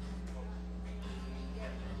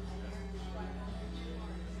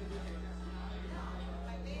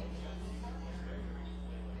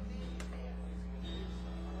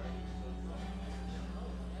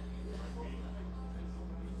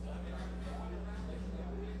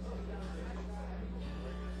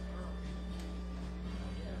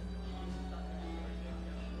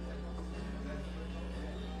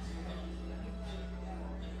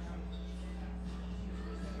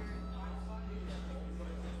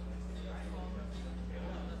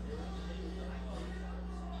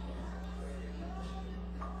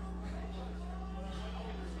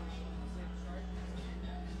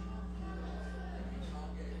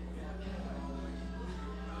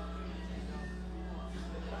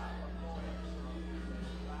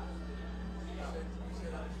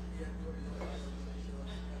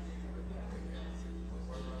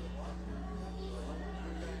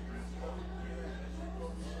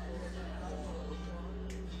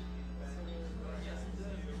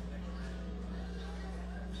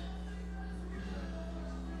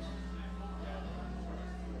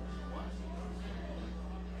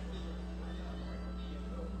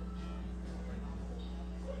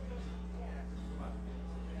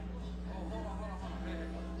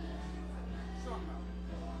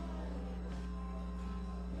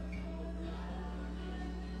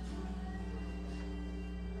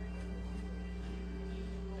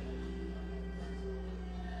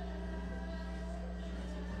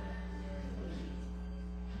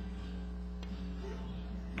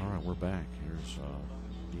 right, we're back. Here's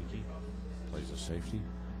Geeky, plays a safety.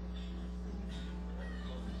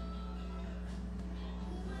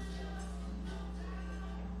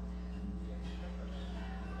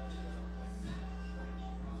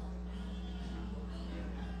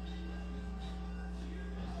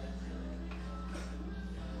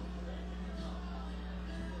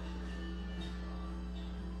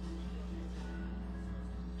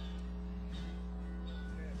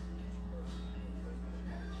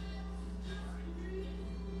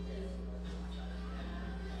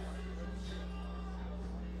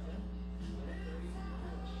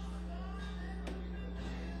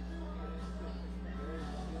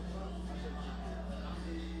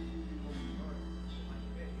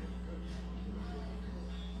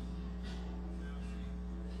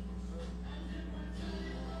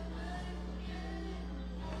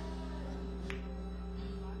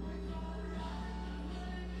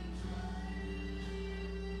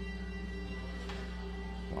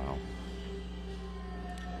 Wow.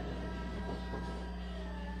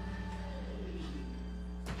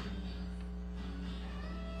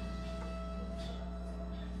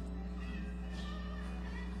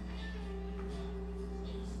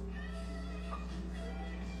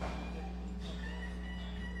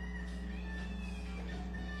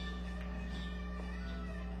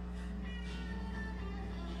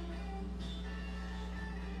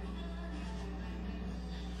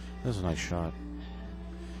 That's a nice shot.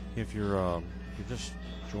 If you're just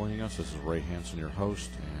joining us, this is Ray Hansen, your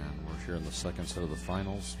host, and we're here in the second set of the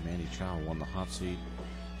finals. Manny Chau won the hot seat.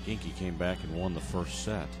 Ginky came back and won the first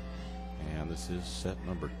set. And this is set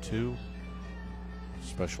number 2.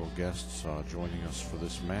 Special guests joining us for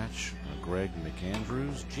this match, Greg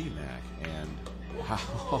McAndrews, G-Mac, and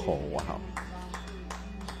wow.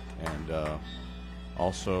 And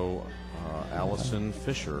also Allison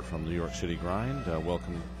Fisher from New York City Grind.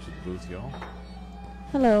 Welcome to the booth, y'all.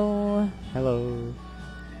 Hello. Hello.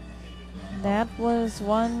 That was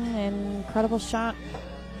one incredible shot.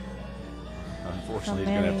 Unfortunately,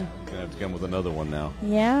 he's going to have to come with another one now.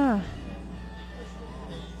 Yeah.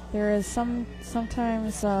 There is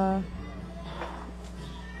sometimes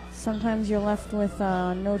you're left with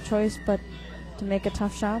no choice but to make a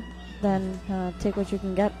tough shot, then take what you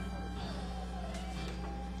can get.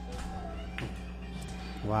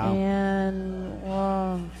 Wow. And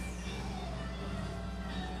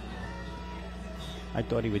I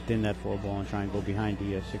thought he would thin that 4-ball and try and go behind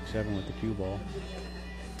the 6-7 with the cue ball.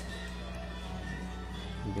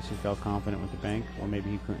 I guess he felt confident with the bank, or maybe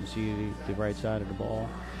he couldn't see the right side of the ball.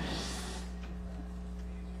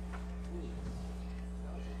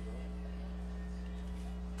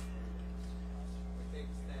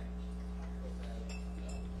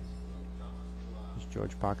 Does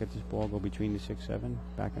George pocket this ball, go between the 6-7,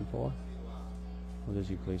 back and forth? Or does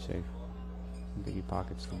he play safe? I think he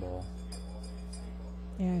pockets the ball.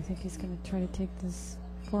 yeah, I think he's going to try to take this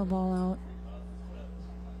 4-ball out.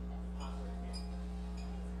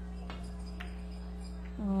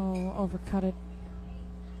 Oh, overcut it.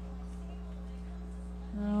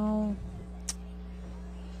 No.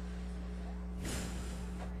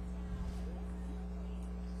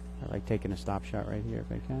 I like taking a stop shot right here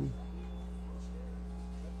if I can.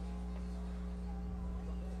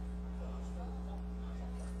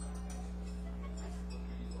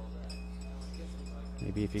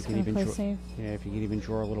 Maybe if you can even draw, if you can even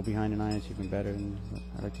draw a little behind the 9, it's even better. And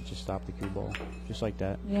I like to just stop the cue ball, just like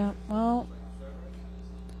that. Yeah. Well,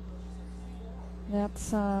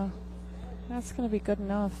 that's going to be good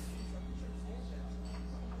enough.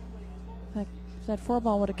 If that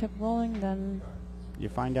 4-ball would have kept rolling, then You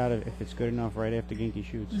find out if it's good enough right after Ginky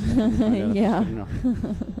shoots. Yeah. Good enough.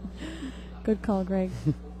 Good call, Greg.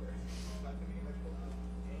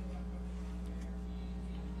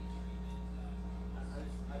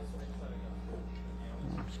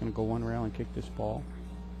 I'm just going to go one rail and kick this ball.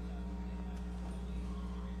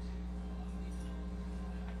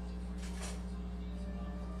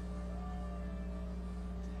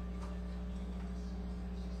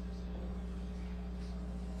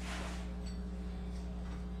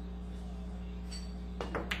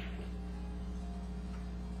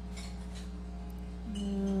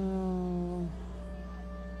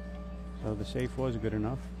 So the safe was good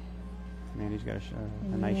enough. Manny's got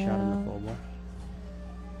a nice shot in the full ball.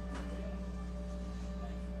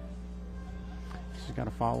 This has got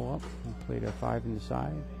to follow up. He played a 5 in the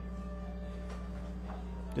side.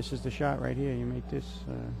 This is the shot right here. You make this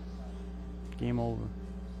game over.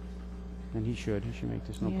 And he should. He should make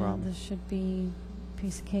this no problem. This should be a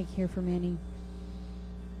piece of cake here for Manny.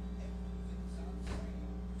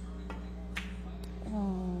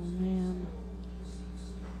 Oh, man.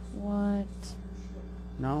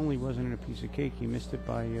 Not only wasn't it a piece of cake, he missed it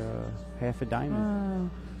by half a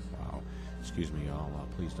diamond. Wow. Excuse me, y'all.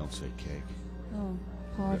 Please don't say cake. Oh,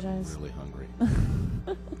 apologize. I'm really hungry.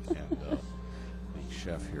 And the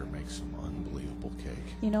chef here makes some unbelievable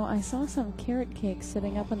cake. You know, I saw some carrot cake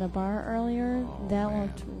sitting up in the bar earlier. Oh, that man.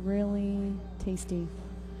 looked really tasty.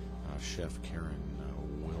 Chef Karen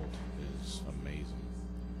Wilt is amazing.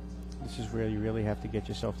 This is where you really have to get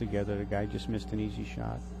yourself together. The guy just missed an easy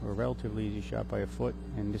shot, or a relatively easy shot by a foot,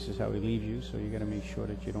 and this is how he leaves you. So you got to make sure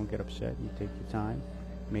that you don't get upset. You take your time,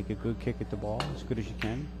 make a good kick at the ball, as good as you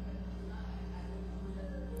can.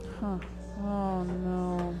 Huh. Oh,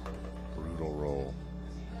 no. Brutal roll.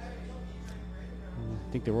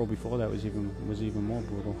 I think the roll before that was even more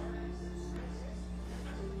brutal.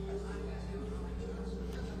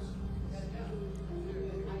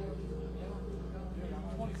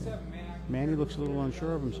 Manny looks a little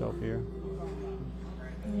unsure of himself here.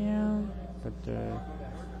 Yeah. But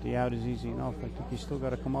the out is easy enough. I think he's still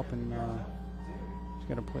got to come up and he's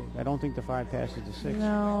got to play. I don't think the 5 passes the 6.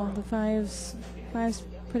 No, the five's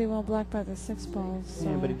pretty well blocked by the 6 balls. So.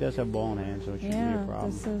 Yeah, but he does have ball in hand, so it shouldn't be a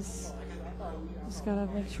problem. This is just gotta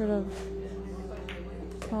make sure to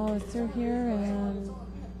follow through here and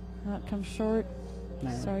not come short. No.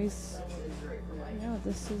 So he's,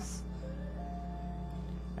 this is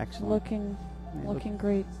Excellent. looking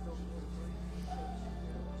great.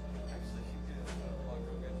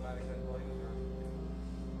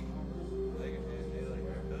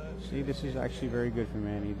 See, this is actually very good for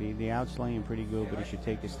Manny. The out's laying pretty good, but he should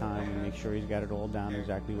take his time and make sure he's got it all down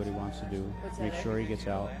exactly what he wants to do. Make sure he gets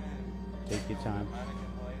out. Take your time.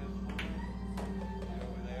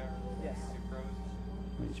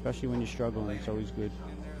 Especially when you're struggling, it's always good.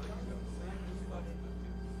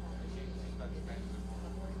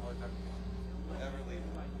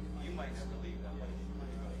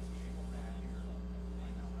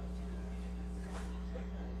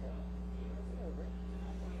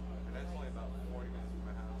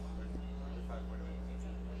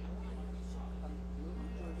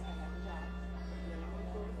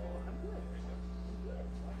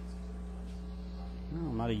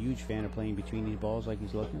 I'm not a huge fan of playing between these balls like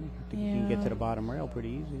he's looking. I think you can get to the bottom rail pretty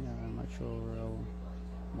easy. I'm not sure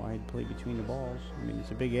why he'd play between the balls. I mean,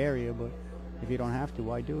 it's a big area, but if you don't have to,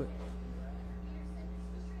 why do it?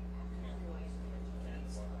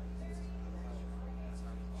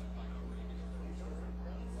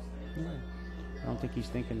 Yeah. I don't think he's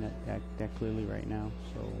thinking that clearly right now.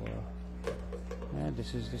 So, yeah,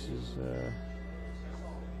 this is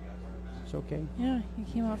it's okay. Yeah, you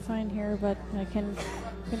came out fine here, but I can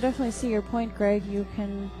definitely see your point, Greg. You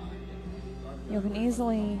can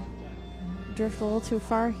easily drift a little too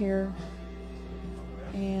far here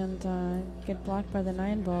and get blocked by the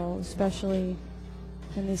 9 ball, especially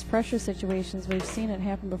in these pressure situations. We've seen it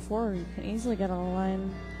happen before. You can easily get on the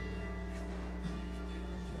line.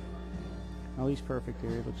 Oh, he's perfect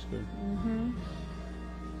here. It looks good. Mm-hmm.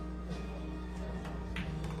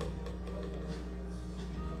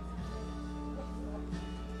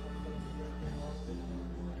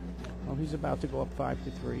 Well, he's about to go up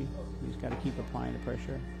 5-3. He's got to keep applying the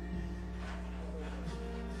pressure.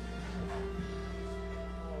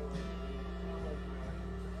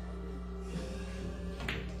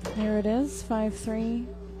 Here it is, 5-3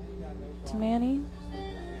 to Manny.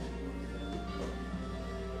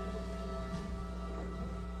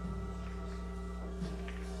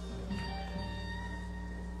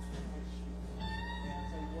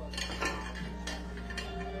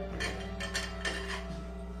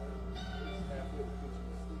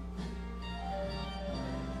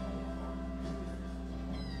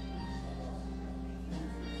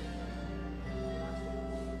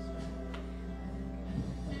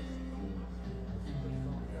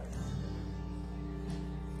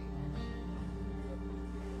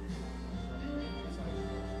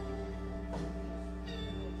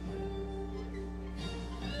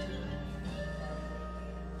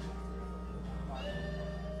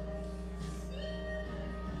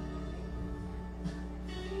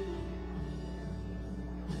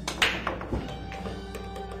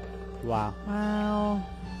 Wow. Wow.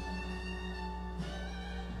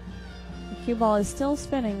 The cue ball is still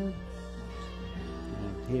spinning.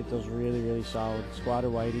 Yeah, he hit those really, really solid. Squatter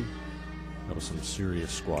Whitey. That was some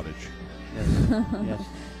serious squattage. Yes. Yes.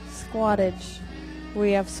 Squattage.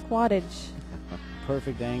 We have squattage.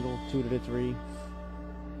 Perfect angle. 2 to the 3.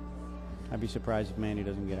 I'd be surprised if Manny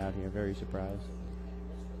doesn't get out here. Very surprised.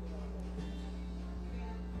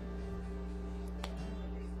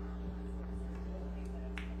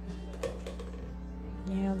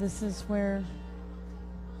 Yeah, this is where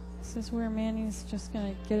Manny's just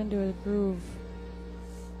gonna get into a groove.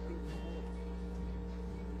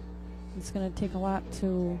 It's going to take a lot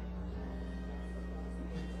to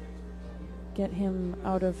get him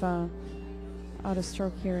out of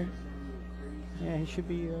stroke here. Yeah, he should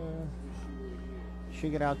be.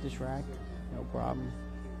 Should get out this rack, no problem.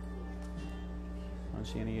 I don't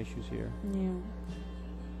see any issues here. Yeah.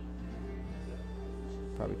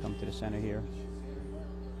 Probably come to the center here.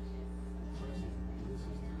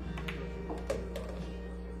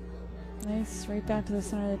 Nice, right back to the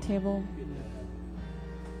center of the table.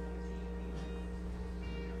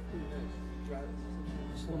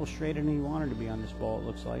 It's a little straighter than he wanted to be on this ball, it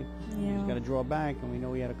looks like. Yeah. He's got to draw back, and we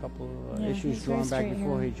know he had a couple of Yeah, issues he's drawing very back straight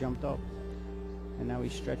before here. he jumped up. And now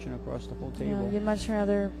he's stretching across the whole Yeah, table. you'd much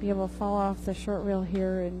rather be able to fall off the short rail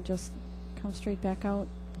here and just come straight back out.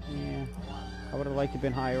 Yeah. I would have liked to have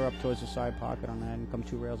been higher up towards the side pocket on that and come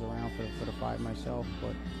 2 rails around for the 5 myself,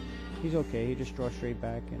 but he's okay. He just draws straight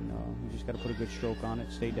back, and he just got to put a good stroke on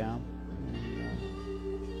it, stay down. And,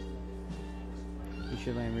 he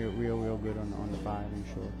should land real good on the 5, I'm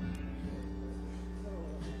sure.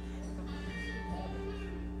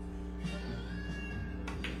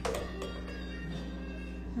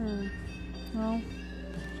 Well,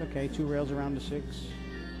 It's okay. 2 rails around the 6.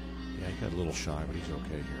 Yeah, he got a little shy, but he's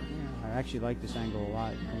okay here. Yeah, I actually like this angle a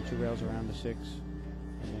lot. Come 2 rails around the 6,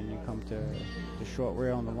 and then you come to the short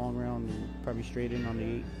rail and the long rail, and probably straight in on the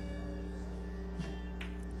 8.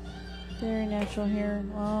 very natural here.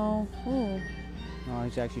 Oh, ooh, No,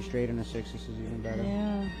 he's actually straight in the 6. This is even better.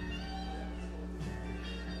 yeah.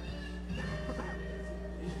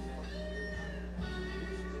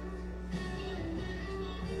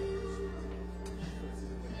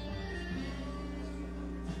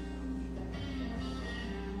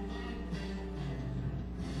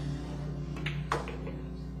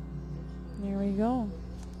 There we go.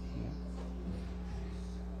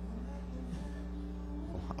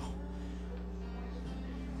 Wow.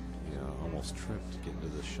 Yeah, almost tripped to get into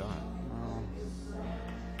this shot.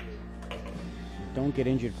 Don't get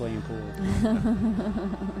injured playing pool.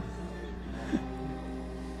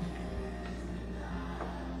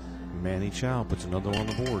 Manny Chau puts another on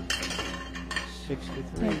the board.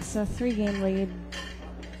 6-3. Takes a 3-game lead.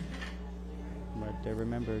 But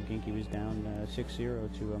remember, Ginky was down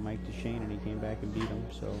 6-0 to Mike DeShane, and he came back and beat him.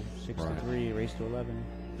 So 6-3, race to 11.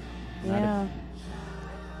 Yeah,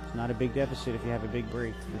 It's not a big deficit if you have a big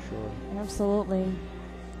break, for sure. absolutely.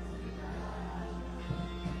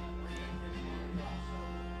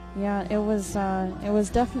 Yeah, it was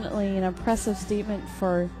definitely an impressive statement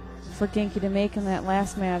for Ginky to make in that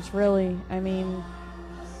last match. Really, I mean,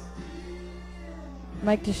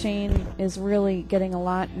 Mike DeShane is really getting a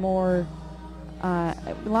lot more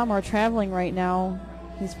traveling right now.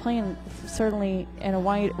 He's playing certainly in a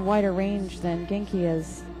wider range than Ginky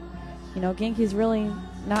is. You know, Ginky's really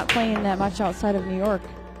not playing that much outside of New York.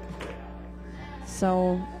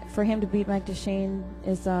 So for him to beat Mike DeShane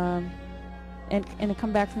is and to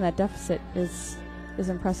come back from that deficit is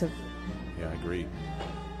impressive. Yeah, I agree.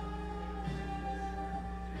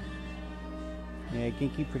 Yeah,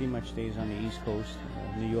 Ginky pretty much stays on the East Coast,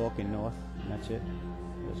 New York and North, and that's it.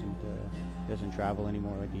 Doesn't travel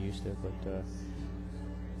anymore like he used to. But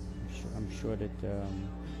I'm sure that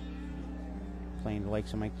playing the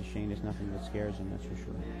likes of Mike DeShane is nothing that scares him. That's for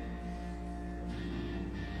sure.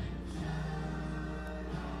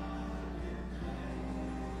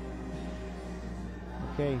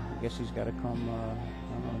 Okay, I guess he's got to come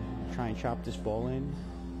try and chop this ball in.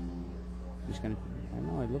 He's going to, I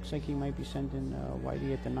don't know, it looks like he might be sending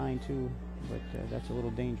Whitey at the 9 too, but that's a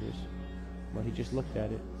little dangerous. But he just looked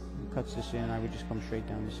at it. He cuts this in. I would just come straight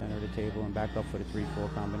down the center of the table and back up for the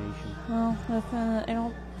 3-4 combination. Well, I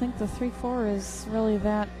don't think the 3-4 is really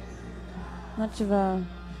that much of a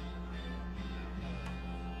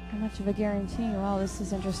guarantee. Wow, this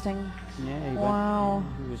is interesting. Yeah, Wow.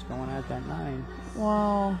 He was going at that 9.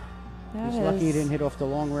 Wow. That He's lucky he didn't hit off the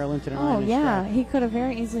long rail into the 9. Oh, and yeah. scratch. He could have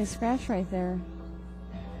very easily scratched right there.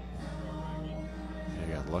 Yeah,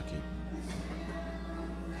 he got lucky.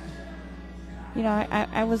 You know,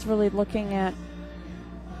 I was really looking at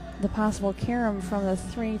the possible carom from the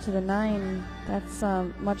 3 to the 9. That's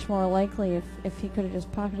much more likely if he could have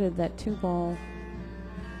just pocketed that 2 ball.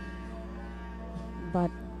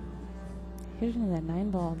 But hitting that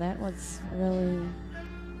 9 ball, that was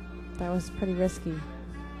pretty risky.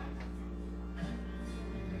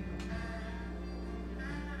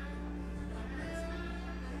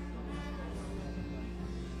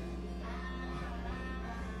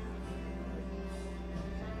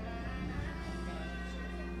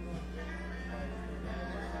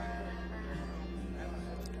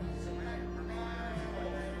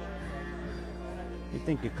 You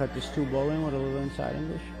think you cut this 2 ball in with a little inside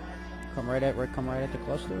English? Come right at the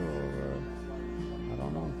cluster, or I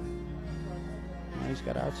don't know. Now he's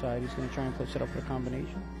got outside. He's going to try and set up for a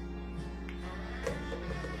combination.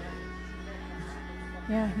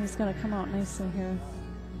 Yeah, he's going to come out nicely here.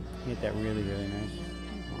 Hit that really, really nice.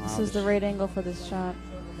 Wow, This is the right angle for this shot.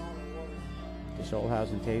 This old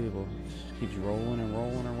housing table just keeps rolling and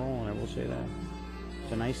rolling and rolling. I will say that.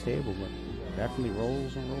 It's a nice table, but definitely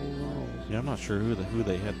rolls and rolls and rolls. Yeah, I'm not sure who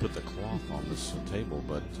they had put the cloth on this table,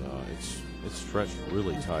 but it's stretched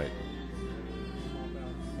really tight.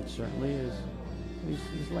 It certainly is.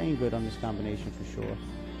 He's laying good on this combination for sure.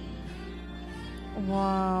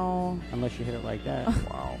 Wow. Unless you hit it like that.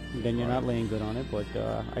 Wow. Then you're not laying good on it, but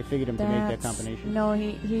I figured him to make that combination. No,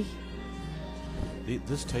 he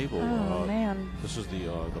This table, oh, man. This is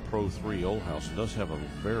the Pro 3 Old House. It does have a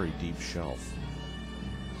very deep shelf,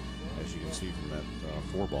 as you can see from that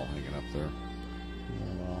 4-ball hanging up there.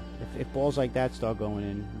 Yeah, well, if balls like that start going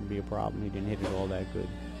in, it would be a problem. He didn't hit it all that good.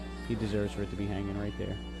 He deserves for it to be hanging right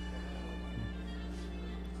there.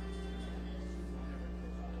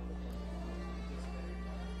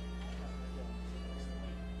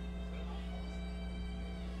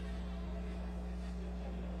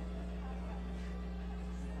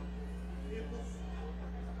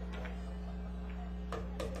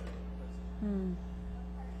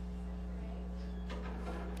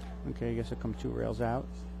 Okay, I guess I'll come 2 rails out.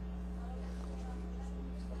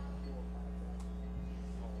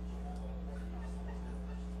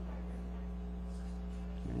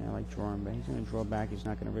 Yeah, I like drawing back. He's going to draw back. He's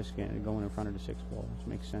not going to risk it going in front of the 6 ball. Which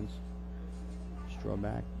makes sense. Just draw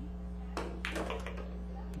back.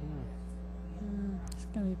 It's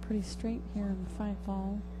going to be pretty straight here in the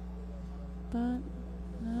 5-ball. But,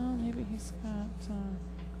 no, maybe he's got,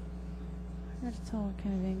 hard to tell what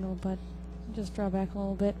kind of angle, but just draw back a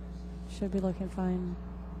little bit. Should be looking fine.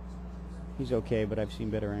 He's okay, but I've seen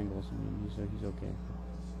better angles. I mean, he's okay.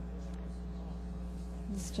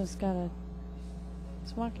 He's just got to,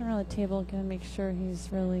 he's walking around the table, going to make sure he's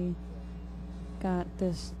really got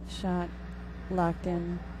this shot locked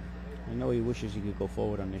in. I know he wishes he could go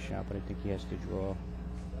forward on this shot, but I think he has to draw.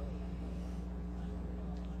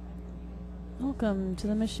 Welcome to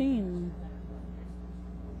the machine.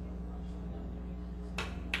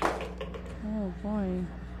 Oh boy.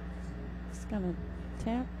 He's gonna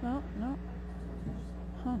tap. No, no.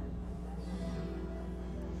 Huh.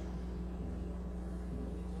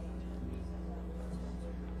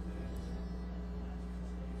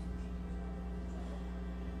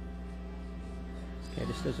 Okay,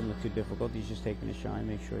 this doesn't look too difficult. He's just taking a shine,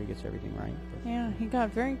 make sure he gets everything right. But Yeah, he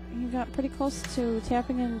got pretty close to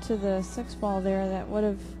tapping into the 6-ball there. That would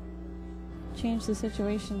have changed the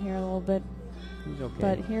situation here a little bit. he's okay.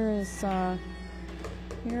 But here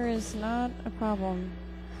is not a problem.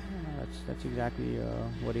 That's exactly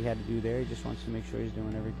what he had to do there. He just wants to make sure he's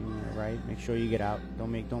doing everything right. Make sure you get out.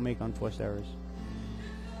 Don't make unforced errors.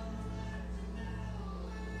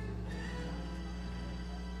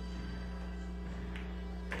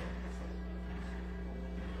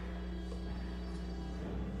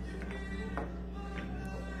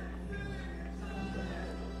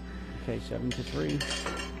 Okay, 7-3.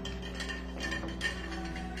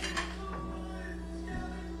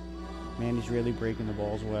 Manny's really breaking the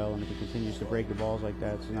balls well, and if he continues to break the balls like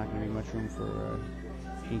that, there's not going to be much room for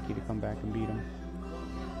Kinky to come back and beat him.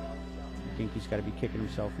 Kinky's got to be kicking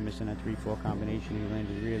himself for missing that 3-4 combination. He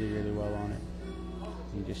landed really, really well on it.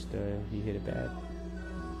 He hit it bad.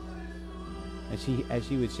 As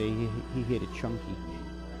he would say, he hit it chunky.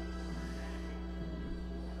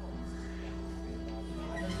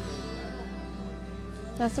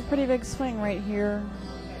 That's a pretty big swing right here.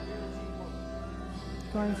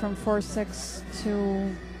 Going from 4-6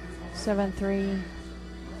 to 7-3.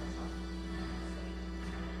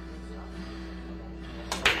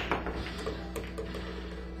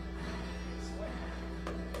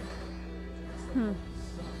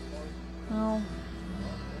 Well,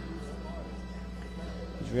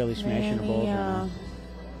 He's really smashing the balls right now.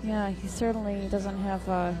 Yeah, he certainly doesn't have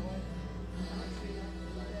a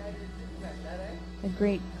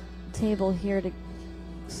great table here to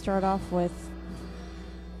start off with.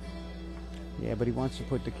 Yeah, but he wants to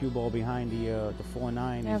put the cue ball behind the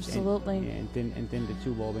 4-9. Absolutely. And then the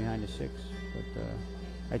 2 ball behind the 6. But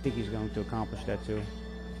I think he's going to accomplish that too.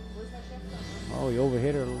 Oh, he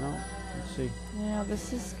overhit her. No, let's see. Yeah,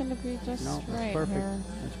 this is going to be just No, that's right perfect. here.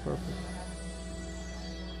 That's perfect.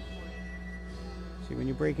 See, when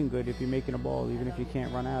you're breaking good, if you're making a ball, even if you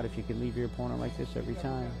can't run out, if you can leave your opponent like this every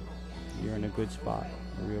time, you're in a good spot,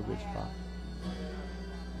 a real good spot.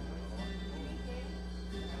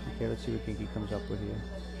 Okay, let's see what Kinky comes up with here.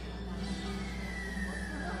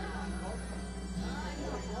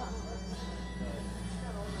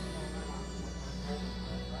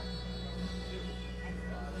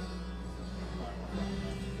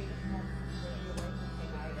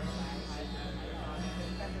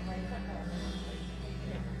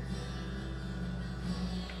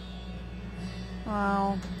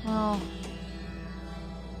 Wow. Oh.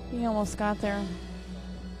 He almost got there.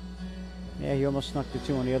 Yeah, he almost snuck the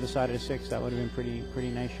 2 on the other side of the 6. That would have been pretty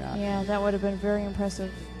nice shot. Yeah, that would have been very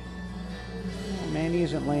impressive. Well, Manny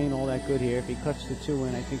isn't laying all that good here. If he cuts the 2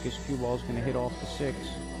 in, I think his cue ball is going to hit off the 6.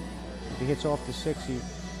 If he hits off the 6,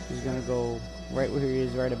 he's going to go right where he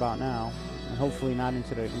is right about now, and hopefully not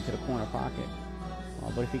into the corner pocket.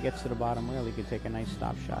 But if he gets to the bottom rail, he could take a nice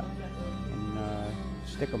stop shot and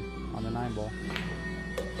stick him on the 9 ball.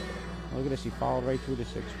 Look at this, he followed right through the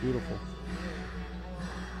 6. Beautiful.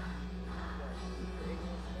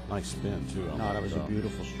 Nice spin, too. No, that was a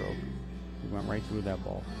beautiful stroke. He went right through that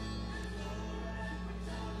ball.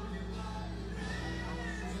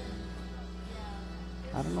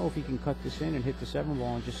 I don't know if he can cut this in and hit the 7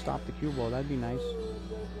 ball and just stop the cue ball. That'd be nice.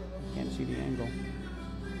 Can't see the angle.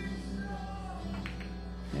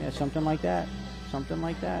 Yeah, something like that. Something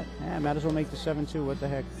like that. Yeah, might as well make the 7-2. What the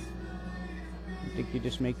heck? You think you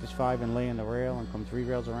just make this 5 and lay in the rail and come 3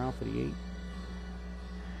 rails around for the 8?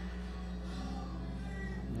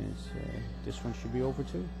 This one should be over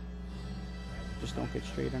too. Just don't get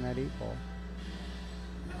straight on that 8 ball.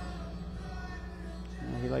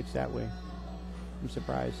 He likes that way. I'm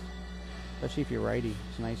surprised. Especially if you're righty.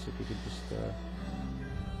 It's nice if you could just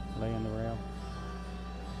lay on the rail.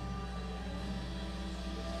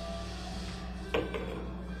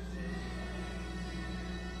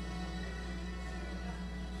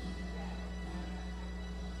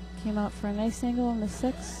 Came out for a nice angle on the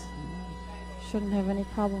 6. Shouldn't have any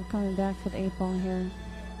problem coming back for the 8 ball here.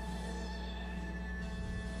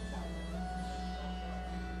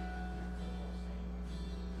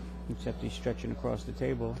 Except he's stretching across the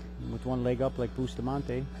table with one leg up like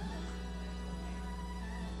Bustamante.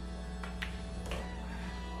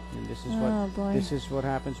 And this is what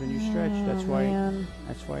happens when you stretch. That's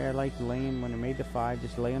why I like laying when I made the 5.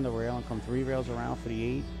 Just lay on the rail and come 3 rails around for the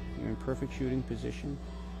 8. You're in perfect shooting position.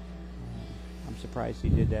 I'm surprised he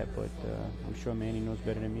did that, but I'm sure Manny knows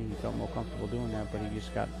better than me. He felt more comfortable doing that, but he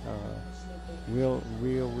just got real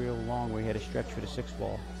long where he had to stretch for the 6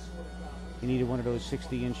 ball. He needed one of those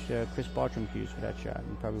 60-inch Chris Bartram cues for that shot,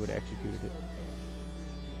 and probably would have executed it.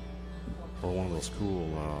 Or one of those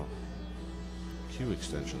cool cue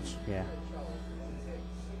extensions. Yeah.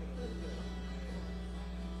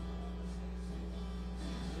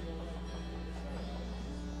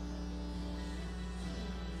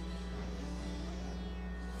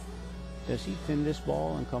 Does he thin this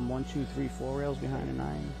ball and come 1, 2, 3, 4 rails behind a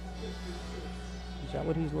 9? Is that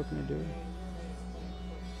what he's looking to do?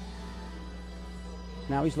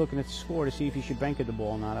 Now he's looking at the score to see if he should bank at the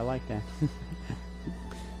ball or not. I like that.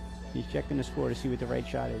 He's checking the score to see what the right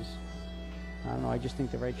shot is. I don't know. I just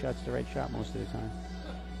think the right shot's the right shot most of the time.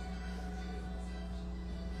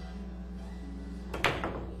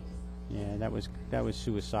 Yeah, that was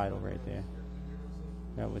suicidal right there.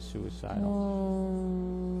 That was suicidal.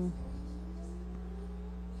 Oh.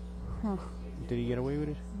 Huh. Did he get away with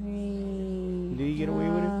it? Did he get away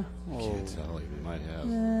with it? Oh. Can't tell. He might have.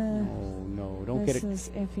 No. Don't get it. This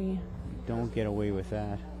is iffy. Don't get away with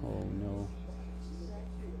that. Oh, no.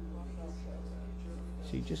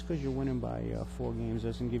 See, just because you're winning by 4 games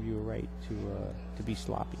doesn't give you a right to be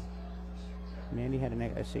sloppy. Manny had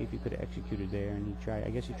a safe he could have executed there, and he tried. I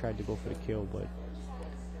guess he tried to go for the kill, but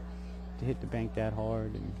to hit the bank that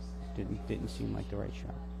hard and didn't seem like the right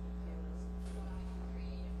shot.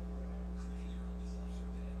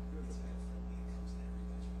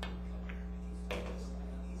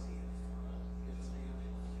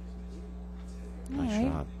 Nice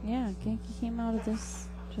shot. Yeah, Genki came out of this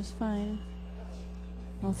just fine.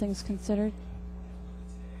 All things considered.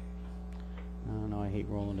 I don't know. I hate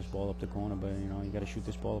rolling this ball up the corner, but you got to shoot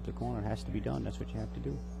this ball up the corner. It has to be done. That's what you have to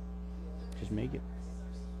do. Just make it.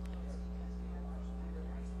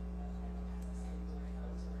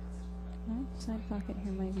 Oh, side pocket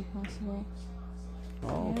here might be possible.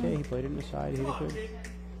 Oh, okay. He played it in the side. Hit it good.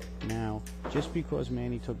 Now, just because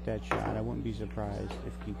Manny took that shot, I wouldn't be surprised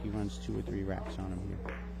if Genki runs 2 or 3 racks on him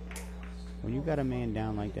here. When you got a man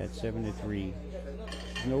down like that, 7-3,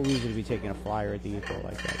 there's no reason to be taking a flyer at the 8 ball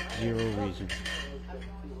like that. 0 reason.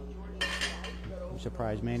 I'm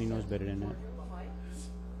surprised Manny knows better than that.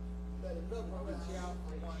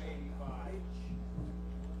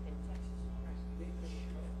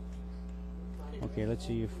 Okay, let's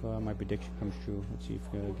see if my prediction comes true. Let's see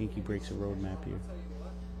if Genki breaks a roadmap here.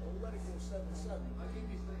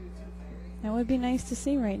 That would be nice to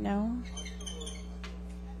see right now.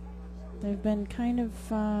 They've been kind of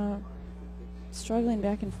struggling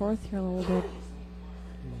back and forth here a little bit.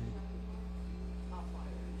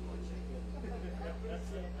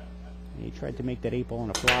 He tried to make that 8 ball on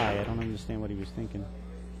a fly. I don't understand what he was thinking.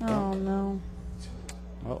 Oh, no.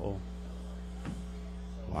 Uh-oh.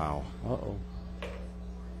 Wow. Uh-oh.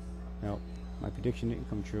 No, my prediction didn't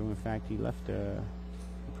come true. In fact, he left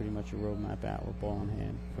pretty much a roadmap out with ball in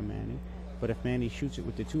hand for Manny. But if Manny shoots it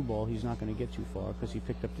with the 2 ball, he's not going to get too far because he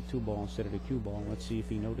picked up the 2 ball instead of the cue ball. Let's see if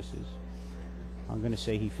he notices. I'm going to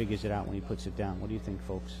say he figures it out when he puts it down. What do you think,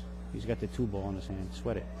 folks? He's got the 2 ball in his hand.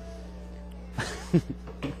 Sweat it.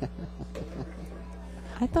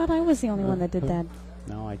 I thought I was the only one that did that.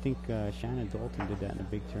 No, I think Shannon Dalton did that in a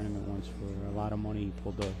big tournament once for a lot of money. He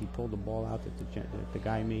pulled the ball out that the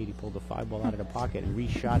guy made. He pulled the 5 ball out of the pocket and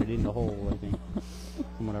re-shot it in the hole, I think,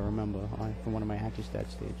 from what I remember, from one of my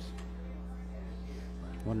AccuStats tapes.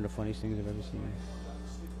 One of the funniest things I've ever seen.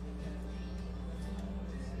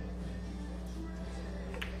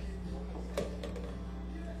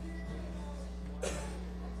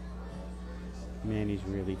 Manny's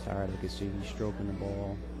really tired. I can see he's stroking the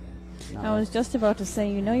ball. I was just about to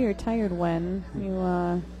say, you know you're tired when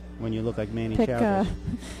you look like Manny pick Chau.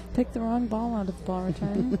 pick the wrong ball out of the ball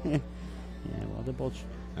return. Yeah, well,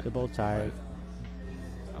 they're both tired.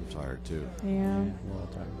 I'm tired too. Yeah. We're all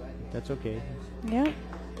tired. That's okay. Yeah.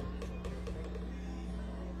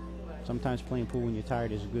 Sometimes playing pool when you're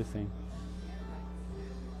tired is a good thing.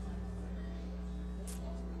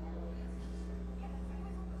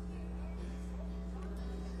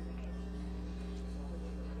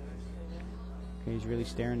 Okay, he's really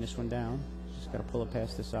staring this one down. Just got to pull it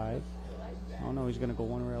past the side. Oh no, he's going to go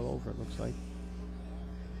 1 rail over, it looks like.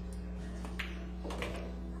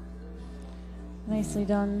 Nicely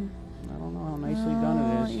done. I don't know how nicely done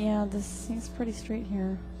it is. Yeah, he's pretty straight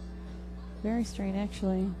here. Very straight,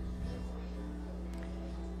 actually.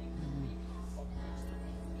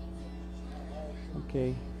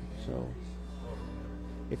 Okay, so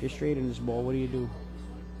if you're straight in this ball, what do? Do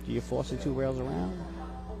you force the 2 rails around?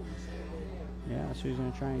 Yeah, that's what he's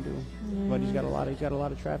going to try and do. Yeah. But he's got a lot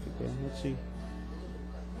of traffic there. Let's see.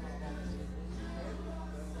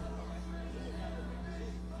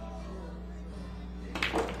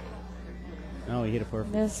 Oh, he hit it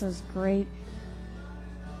perfect. This is great.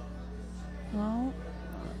 Well,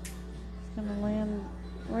 it's going to land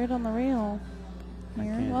right on the rail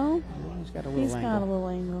here. Well, he's got a little angle. Got a little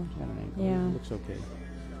angle. He's got an angle. Yeah. It looks okay.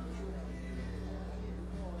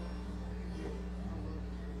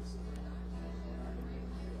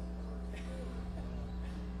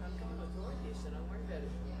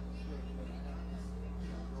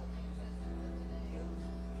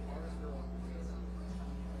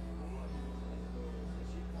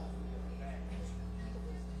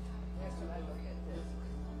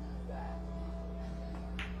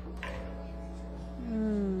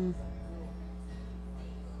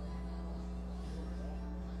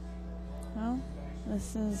 Well,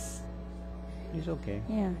 this is... He's okay.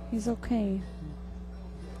 Yeah, he's okay.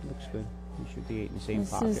 Looks good. He shoot the 8 in the same this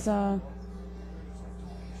pocket. This is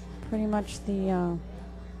pretty much the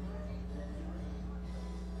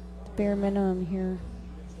bare minimum here.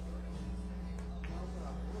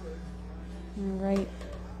 All right.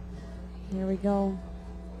 There we go.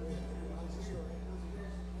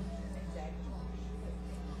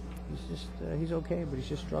 He's okay, but he's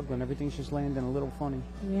just struggling. Everything's just landing a little funny.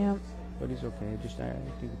 Yeah. But he's okay. I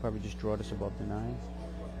think he'll probably just draw this above the 9.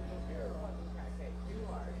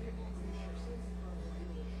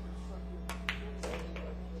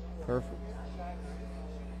 Perfect.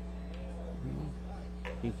 I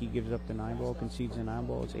think he gives up the 9 ball, concedes the 9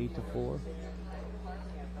 ball. It's 8-4.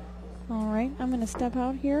 All right, I'm going to step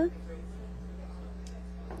out here.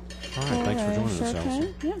 All right, thanks for joining us,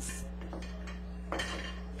 Allison. Yes.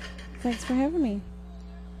 Thanks for having me.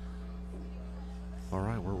 All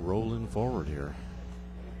right, we're rolling forward here.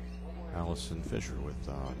 Allison Fisher with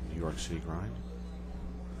New York City Grind.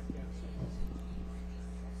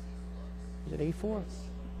 Is it 8-4?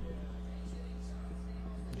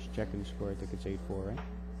 Just checking the score. I think it's 8-4, right?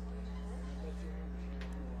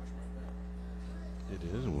 It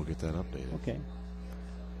is, and we'll get that updated. Okay.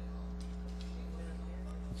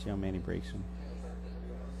 Let's see how Manny breaks him.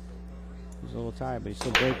 He's a little tired, but he's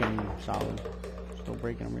still breaking him solid. Still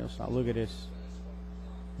breaking him real solid. Look at this.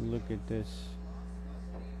 Look at this.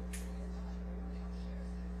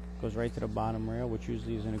 Goes right to the bottom rail, which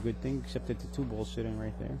usually isn't a good thing, except that the 2 ball's sitting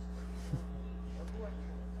right there.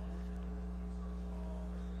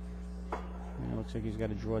 And it looks like he's got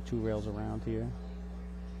to draw 2 rails around here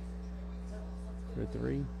for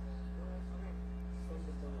 3.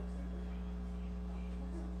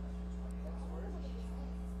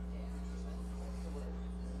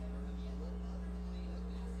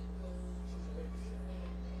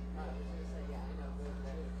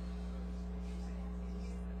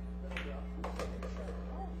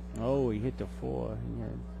 he hit the 4.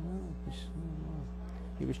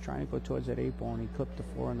 He was trying to go towards that 8 ball, and he clipped the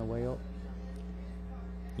 4 on the way up.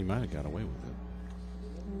 He might have got away with it.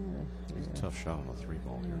 It's a tough shot on a 3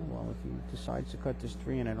 ball here. Well, if he decides to cut this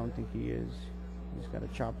 3, and I don't think he is, he's got to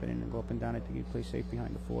chop it in and go up and down. I think he plays safe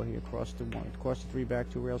behind the 4 here. Cross the 3 back,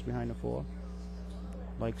 2 rails behind the 4,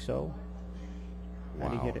 like so. Wow.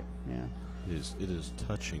 How'd he hit it? Yeah. It is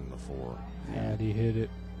touching the 4. Yeah, he hit it.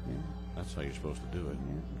 Yeah. That's how you're supposed to do it.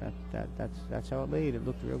 Yeah. That's how it laid. It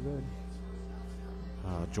looked real good.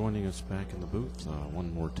 Joining us back in the booth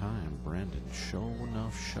one more time, Brandon Show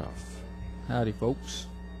Enough Shuff. Howdy, folks.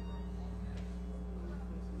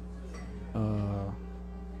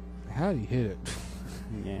 How'd he hit it?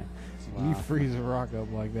 Yeah. You freeze a rock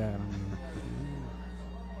up like that. I mean,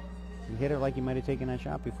 he hit it like he might have taken that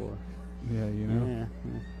shot before. yeah, you know.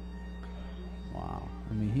 Yeah. Wow.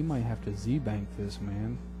 I mean, he might have to Z-bank this,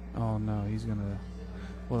 man. Oh, no, he's going to...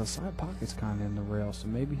 Well, the side pocket's kind of in the rail, so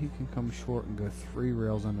maybe he can come short and go 3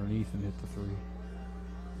 rails underneath and hit the 3.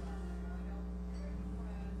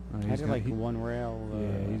 I did like 1 rail.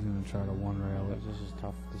 Yeah, he's going to try to 1 rail it. This is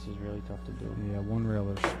tough. This is really tough to do. Yeah, 1 rail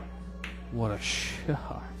is... What a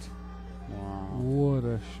shot. Wow. What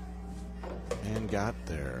a... And got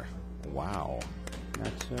there. Wow.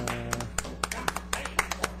 That's,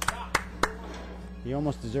 he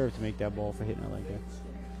almost deserved to make that ball for hitting it like that.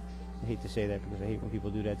 I hate to say that because I hate when people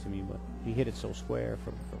do that to me, but he hit it so square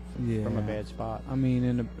from a bad spot. I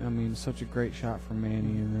mean, such a great shot from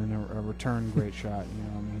Manny, and then a return great shot. You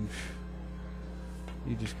know, I mean,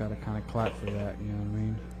 you just got to kind of clap for that. You know what I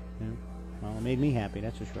mean? Yeah. Well, it made me happy.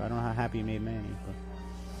 That's for sure. I don't know how happy it made Manny, but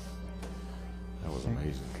that was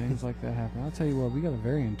amazing. Things like that happen. I'll tell you what, we got a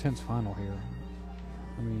very intense final here.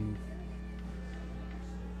 I mean,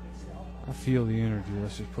 I feel the energy.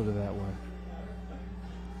 Let's just put it that way.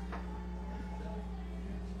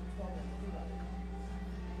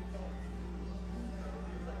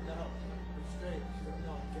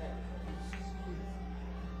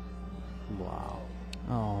 wow.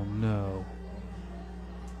 Oh, no.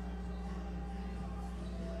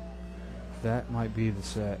 That might be the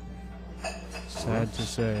set. Sad to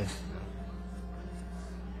say.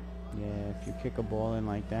 Yeah, if you kick a ball in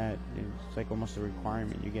like that, it's like almost a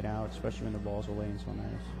requirement. You get out, especially when the ball's away and so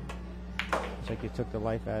nice. It's like you took the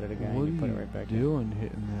life out of the guy What and you are put you it right back doing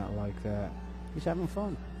hitting that like that? He's having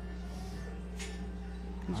fun.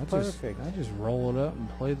 He's I perfect. I just roll it up and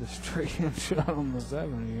play the straight hand shot on the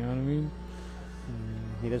 7, you know what I mean?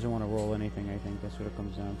 He doesn't want to roll anything, I think. That's what it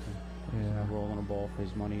comes down to. Yeah. He's not rolling a ball for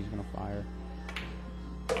his money. He's going to fire.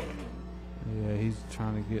 Yeah, he's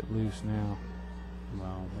trying to get loose now.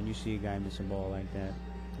 Well, when you see a guy miss a ball like that,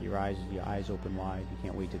 your eyes open wide. You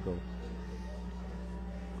can't wait to go.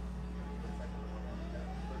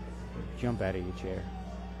 Jump out of your chair.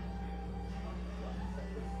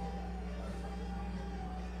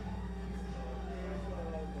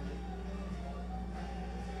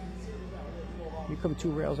 You come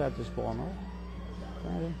 2 rails out this ball, no?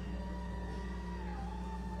 Right.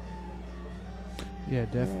 Yeah,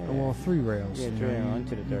 definitely. Well, 3 rails. Yeah, you 3 know, rails you-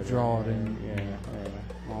 into the you dirt. draw it in. Yeah.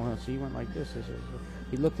 Well, see, he went like this.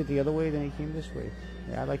 He looked it the other way, then he came this way.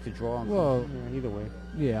 Yeah, I like to draw him. Well, either way.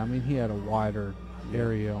 Yeah, I mean, he had a wider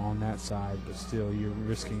area on that side, but still, you're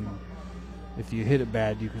risking. If you hit it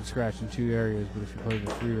bad, you can scratch in 2 areas, but if you play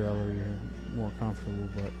the 3 railer, you're more comfortable.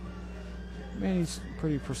 But man, he's a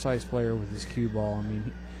pretty precise player with his cue ball. I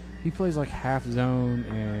mean, he plays like half zone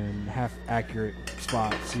and half accurate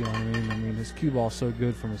spots. You know what I mean? I mean, his cue ball's so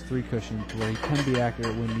good from his 3 cushion to where he can be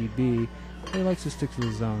accurate when need be. But he likes to stick to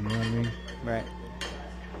the zone. You know what I mean? Right.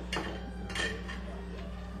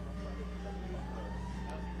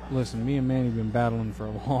 Listen, me and Manny have been battling for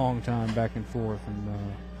a long time back and forth,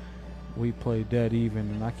 and we play dead even,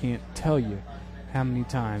 and I can't tell you how many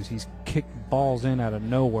times he's kicked balls in out of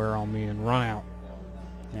nowhere on me and run out.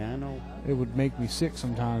 Yeah, I know. It would make me sick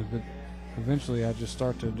sometimes, but eventually I just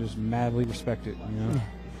start to just madly respect it, you know?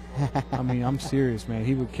 I mean, I'm serious, man.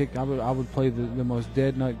 He would kick, I would play the most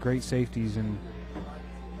dead nut great safeties, and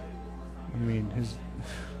I mean,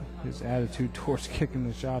 his attitude towards kicking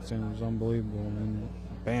the shots in was unbelievable, and then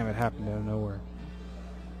bam, it happened out of nowhere.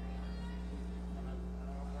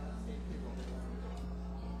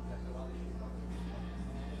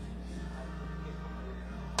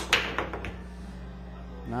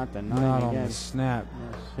 Not the 9 Not again. on the snap.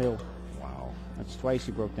 Yes, Hill. Wow. That's twice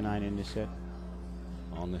he broke the 9 in this set.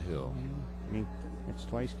 On the hill. I mean, it's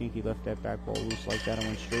twice Kinky left that back ball loose like that and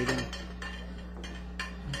went straight in.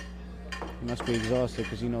 He must be exhausted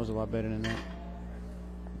because he knows a lot better than that.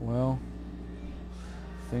 Well,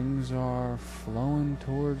 things are flowing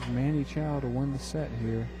towards Manny Chau to win the set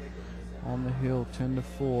here. on the hill,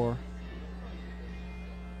 10-4.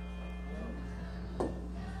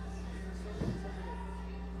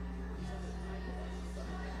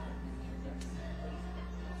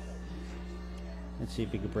 Let's see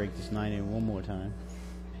if he could break this 9 in one more time.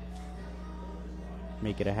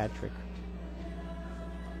 Make it a hat trick.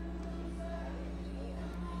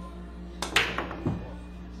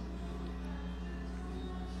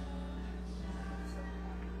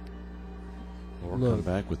 Or come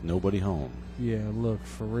back with nobody home. Yeah, look,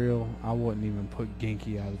 for real, I wouldn't even put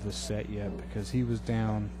Genki out of this set yet because he was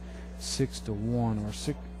down 6-1 or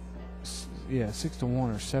 6-1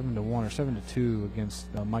 or 7-1 or 7-2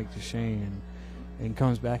 against Mike DeShane, and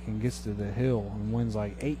comes back and gets to the hill and wins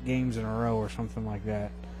like 8 games in a row or something like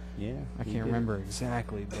that. Yeah, I can't remember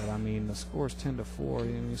exactly, but I mean the score is 10-4.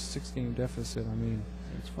 And it's a 6-game deficit. I mean,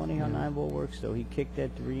 it's funny how 9-ball works though. He kicked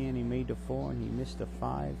that 3 and he made the 4 and he missed the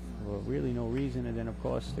 5 for really no reason, and then of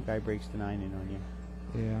course the guy breaks the 9 in on you.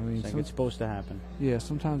 yeah, I mean, It's like it's supposed to happen. yeah.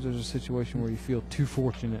 Sometimes there's a situation where you feel too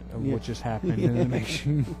fortunate of what just happened, and it makes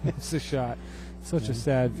you miss a shot. Such a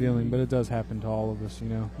sad feeling, but it does happen to all of us, you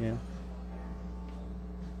know. Yeah.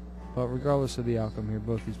 But regardless of the outcome here,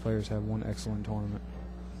 both these players have one excellent tournament.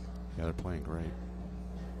 Yeah, they're playing great.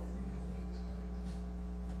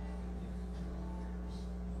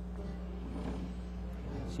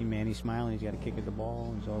 See Manny smiling. He's got a kick at the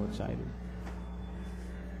ball. He's all excited.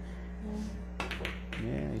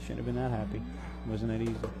 Yeah, he shouldn't have been that happy. Wasn't that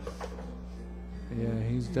easy? Yeah,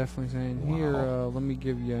 he's definitely saying, here, let me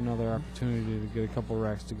give you another opportunity to get a couple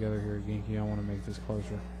racks together here, Genki. I want to make this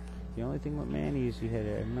closer. The only thing with Manny is I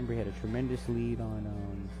remember he had a tremendous lead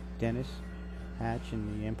on Dennis Hatch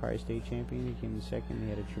in the Empire State Champion. He came in second. He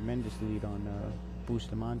had a tremendous lead on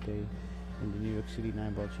Bustamante in the New York City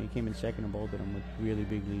 9-ball chain. He came in second and bowled at him with really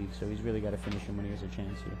big leads. So he's really got to finish him when he has a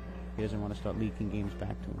chance here. He doesn't want to start leaking games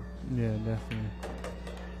back to him. Yeah, definitely.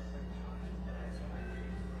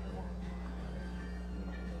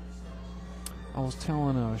 I was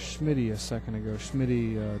telling Smitty a second ago,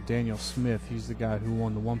 Smitty Daniel Smith, he's the guy who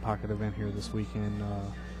won the one pocket event here this weekend.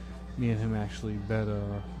 Me and him actually bet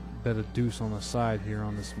a deuce on the side here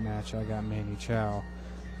on this match. I got Manny Chau,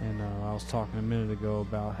 and I was talking a minute ago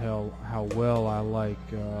about how well I like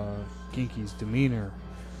Genki's demeanor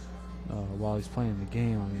while he's playing the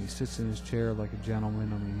game. I mean, he sits in his chair like a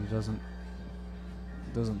gentleman. I mean, he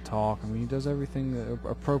doesn't talk. I mean, he does everything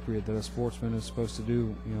appropriate that a sportsman is supposed to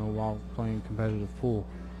do, you know, while playing competitive pool.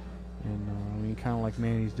 And I mean, kind of like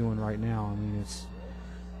Manny's doing right now. I mean,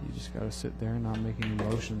 you just got to sit there and not make any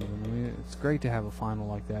motions. I mean, it's great to have a final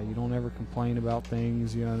like that. You don't ever complain about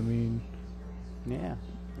things. You know what I mean? Yeah,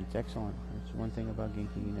 it's excellent. That's one thing about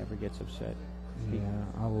Genki. He never gets upset. Yeah,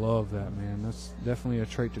 I love that, man. That's definitely a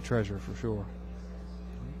trait to treasure for sure.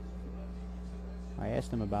 I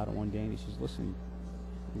asked him about it one day, and he says, "Listen,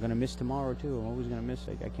 I'm going to miss tomorrow, too. I'm always going to miss.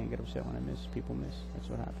 I can't get upset when I miss. People miss. That's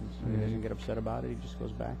what happens. He doesn't get upset about it. He just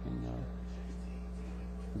goes back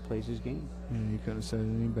and plays his game." Yeah, you couldn't have said it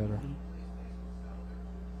any better.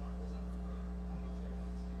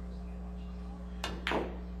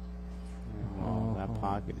 Oh, that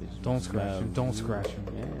pocket is... Don't scratch him. Don't scratch him.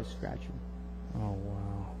 Yeah, scratch him. Oh,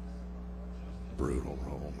 wow. Brutal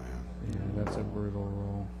roll, man. Yeah, that's a brutal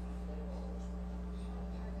roll.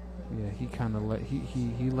 Yeah, he kind of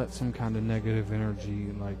he let some kind of negative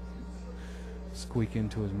energy like squeak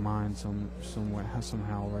into his mind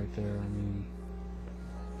somehow right there. I mean,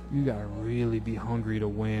 you gotta really be hungry to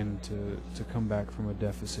win to come back from a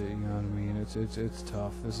deficit. You know what I mean? It's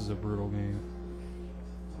tough. This is a brutal game.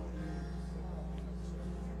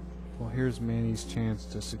 Well, here's Manny's chance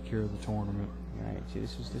to secure the tournament. Right. See,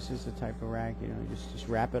 this is the type of rack. You know, just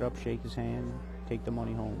wrap it up, shake his hand, take the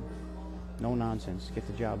money home. No nonsense. Get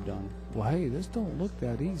the job done. Well, hey, this don't look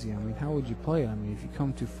that easy. I mean, how would you play it? I mean, if you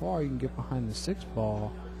come too far, you can get behind the 6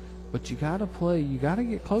 ball, but you got to play. You got to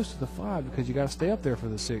get close to the 5 because you got to stay up there for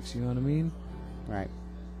the 6. You know what I mean? Right.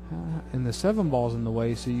 And the 7 ball's in the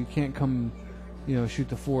way, so you can't come, you know, shoot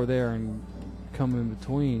the 4 there and come in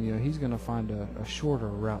between. You know, he's going to find a shorter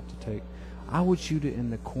route to take. I would shoot it in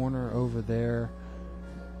the corner over there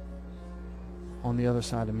on the other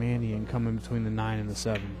side of Manny and come in between the 9 and the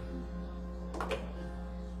 7.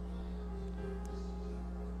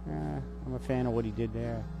 I'm a fan of what he did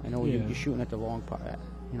there. I know you're shooting at the long part, at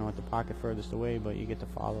the pocket furthest away, but you get to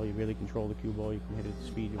follow. You really control the cue ball. You can hit it at the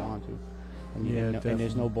speed you want to, and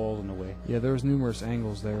there's no ball in the way. Yeah, there's numerous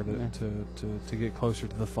angles there to get closer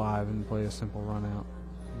to the 5 and play a simple run out.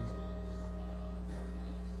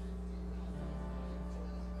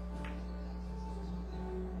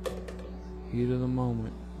 Heat of the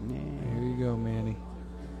moment. Yeah. Here you go, Manny.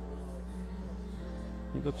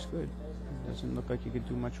 He looks good. Doesn't look like you could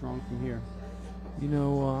do much wrong from here. You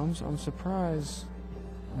know, I'm surprised.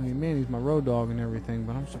 I mean, Manny's my road dog and everything,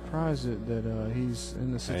 but I'm surprised that he's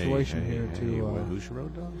in the situation here to. Who's your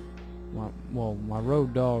road dog? My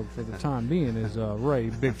road dog for the time being is Ray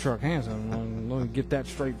Big Truck Hansen. Let me get that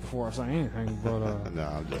straight before I say anything. But no,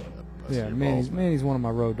 I'm just. yeah, Manny's one of my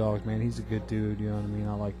road dogs, man. He's a good dude. You know what I mean?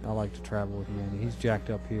 I like to travel with Manny. He's jacked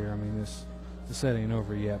up here. I mean, the set ain't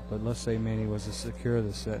over yet, but let's say Manny was to secure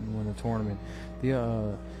the set and win the tournament. He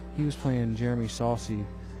was playing Jeremy Souci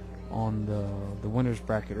on the winners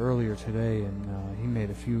bracket earlier today, and he made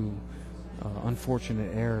a few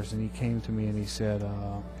unfortunate errors, and he came to me and he said.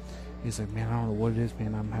 He's like, man, I don't know what it is,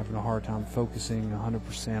 man. I'm having a hard time focusing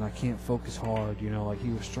 100%. I can't focus hard, you know. Like he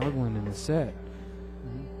was struggling in the set,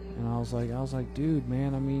 and I was like, dude,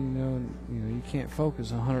 man. I mean, you know, you can't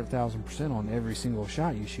focus 100,000% on every single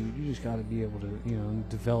shot you shoot. You just got to be able to, you know,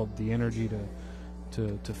 develop the energy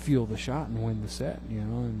to feel the shot and win the set, you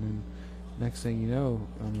know. And then next thing you know,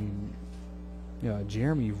 I mean,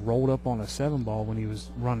 Jeremy rolled up on a 7-ball when he was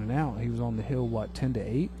running out. He was on the hill,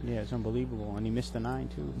 10-8? Yeah, it's unbelievable. And he missed the 9,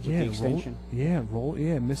 too, with yeah, the extension.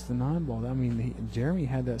 Missed the 9-ball. I mean, Jeremy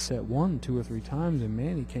had that set won 2 or 3 times, and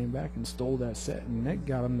Manny came back and stole that set, and that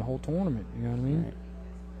got him the whole tournament. You know what I mean? Right.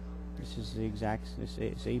 This is the exact, this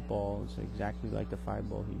 8-ball is exactly like the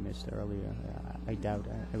 5-ball he missed earlier. I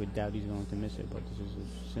would doubt he's going to miss it, but this is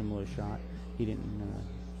a similar shot. He didn't...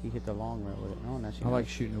 he hit the long rail with it. Oh, that's I like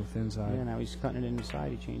shooting with inside. Yeah, now he's cutting it inside.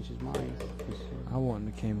 He changed his mind. I wouldn't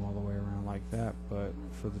have came all the way around like that, but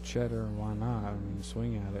for the cheddar, why not? I mean,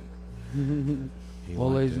 swing at it. Well,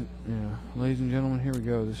 ladies and gentlemen, here we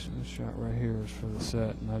go. This shot right here is for the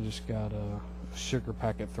set, and I just got a sugar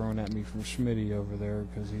packet thrown at me from Smitty over there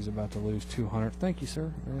because he's about to lose 200. Thank you,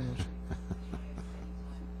 sir, very much.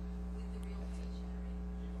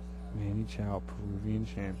 Manny Chau, Peruvian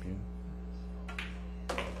champion.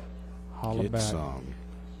 Holla Get back. some.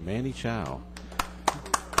 Manny Chau.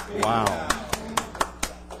 Wow.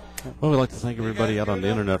 Well, we'd like to thank everybody out on the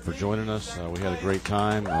internet for joining us. We had a great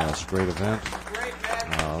time. It's a great event.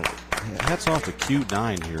 Hats off to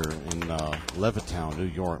Q9 here in Levittown, New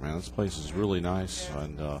York, man. This place is really nice,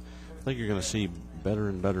 and I think you're going to see better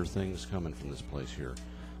and better things coming from this place here.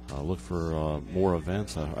 Look for more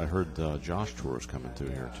events. I heard Josh Tour is coming through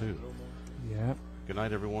here, too. Yeah. Good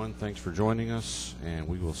night, everyone. Thanks for joining us, and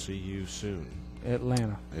we will see you soon.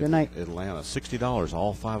 Atlanta. Good night. Atlanta. $60,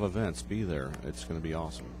 all 5 events. Be there. It's going to be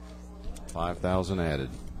awesome. 5,000 added.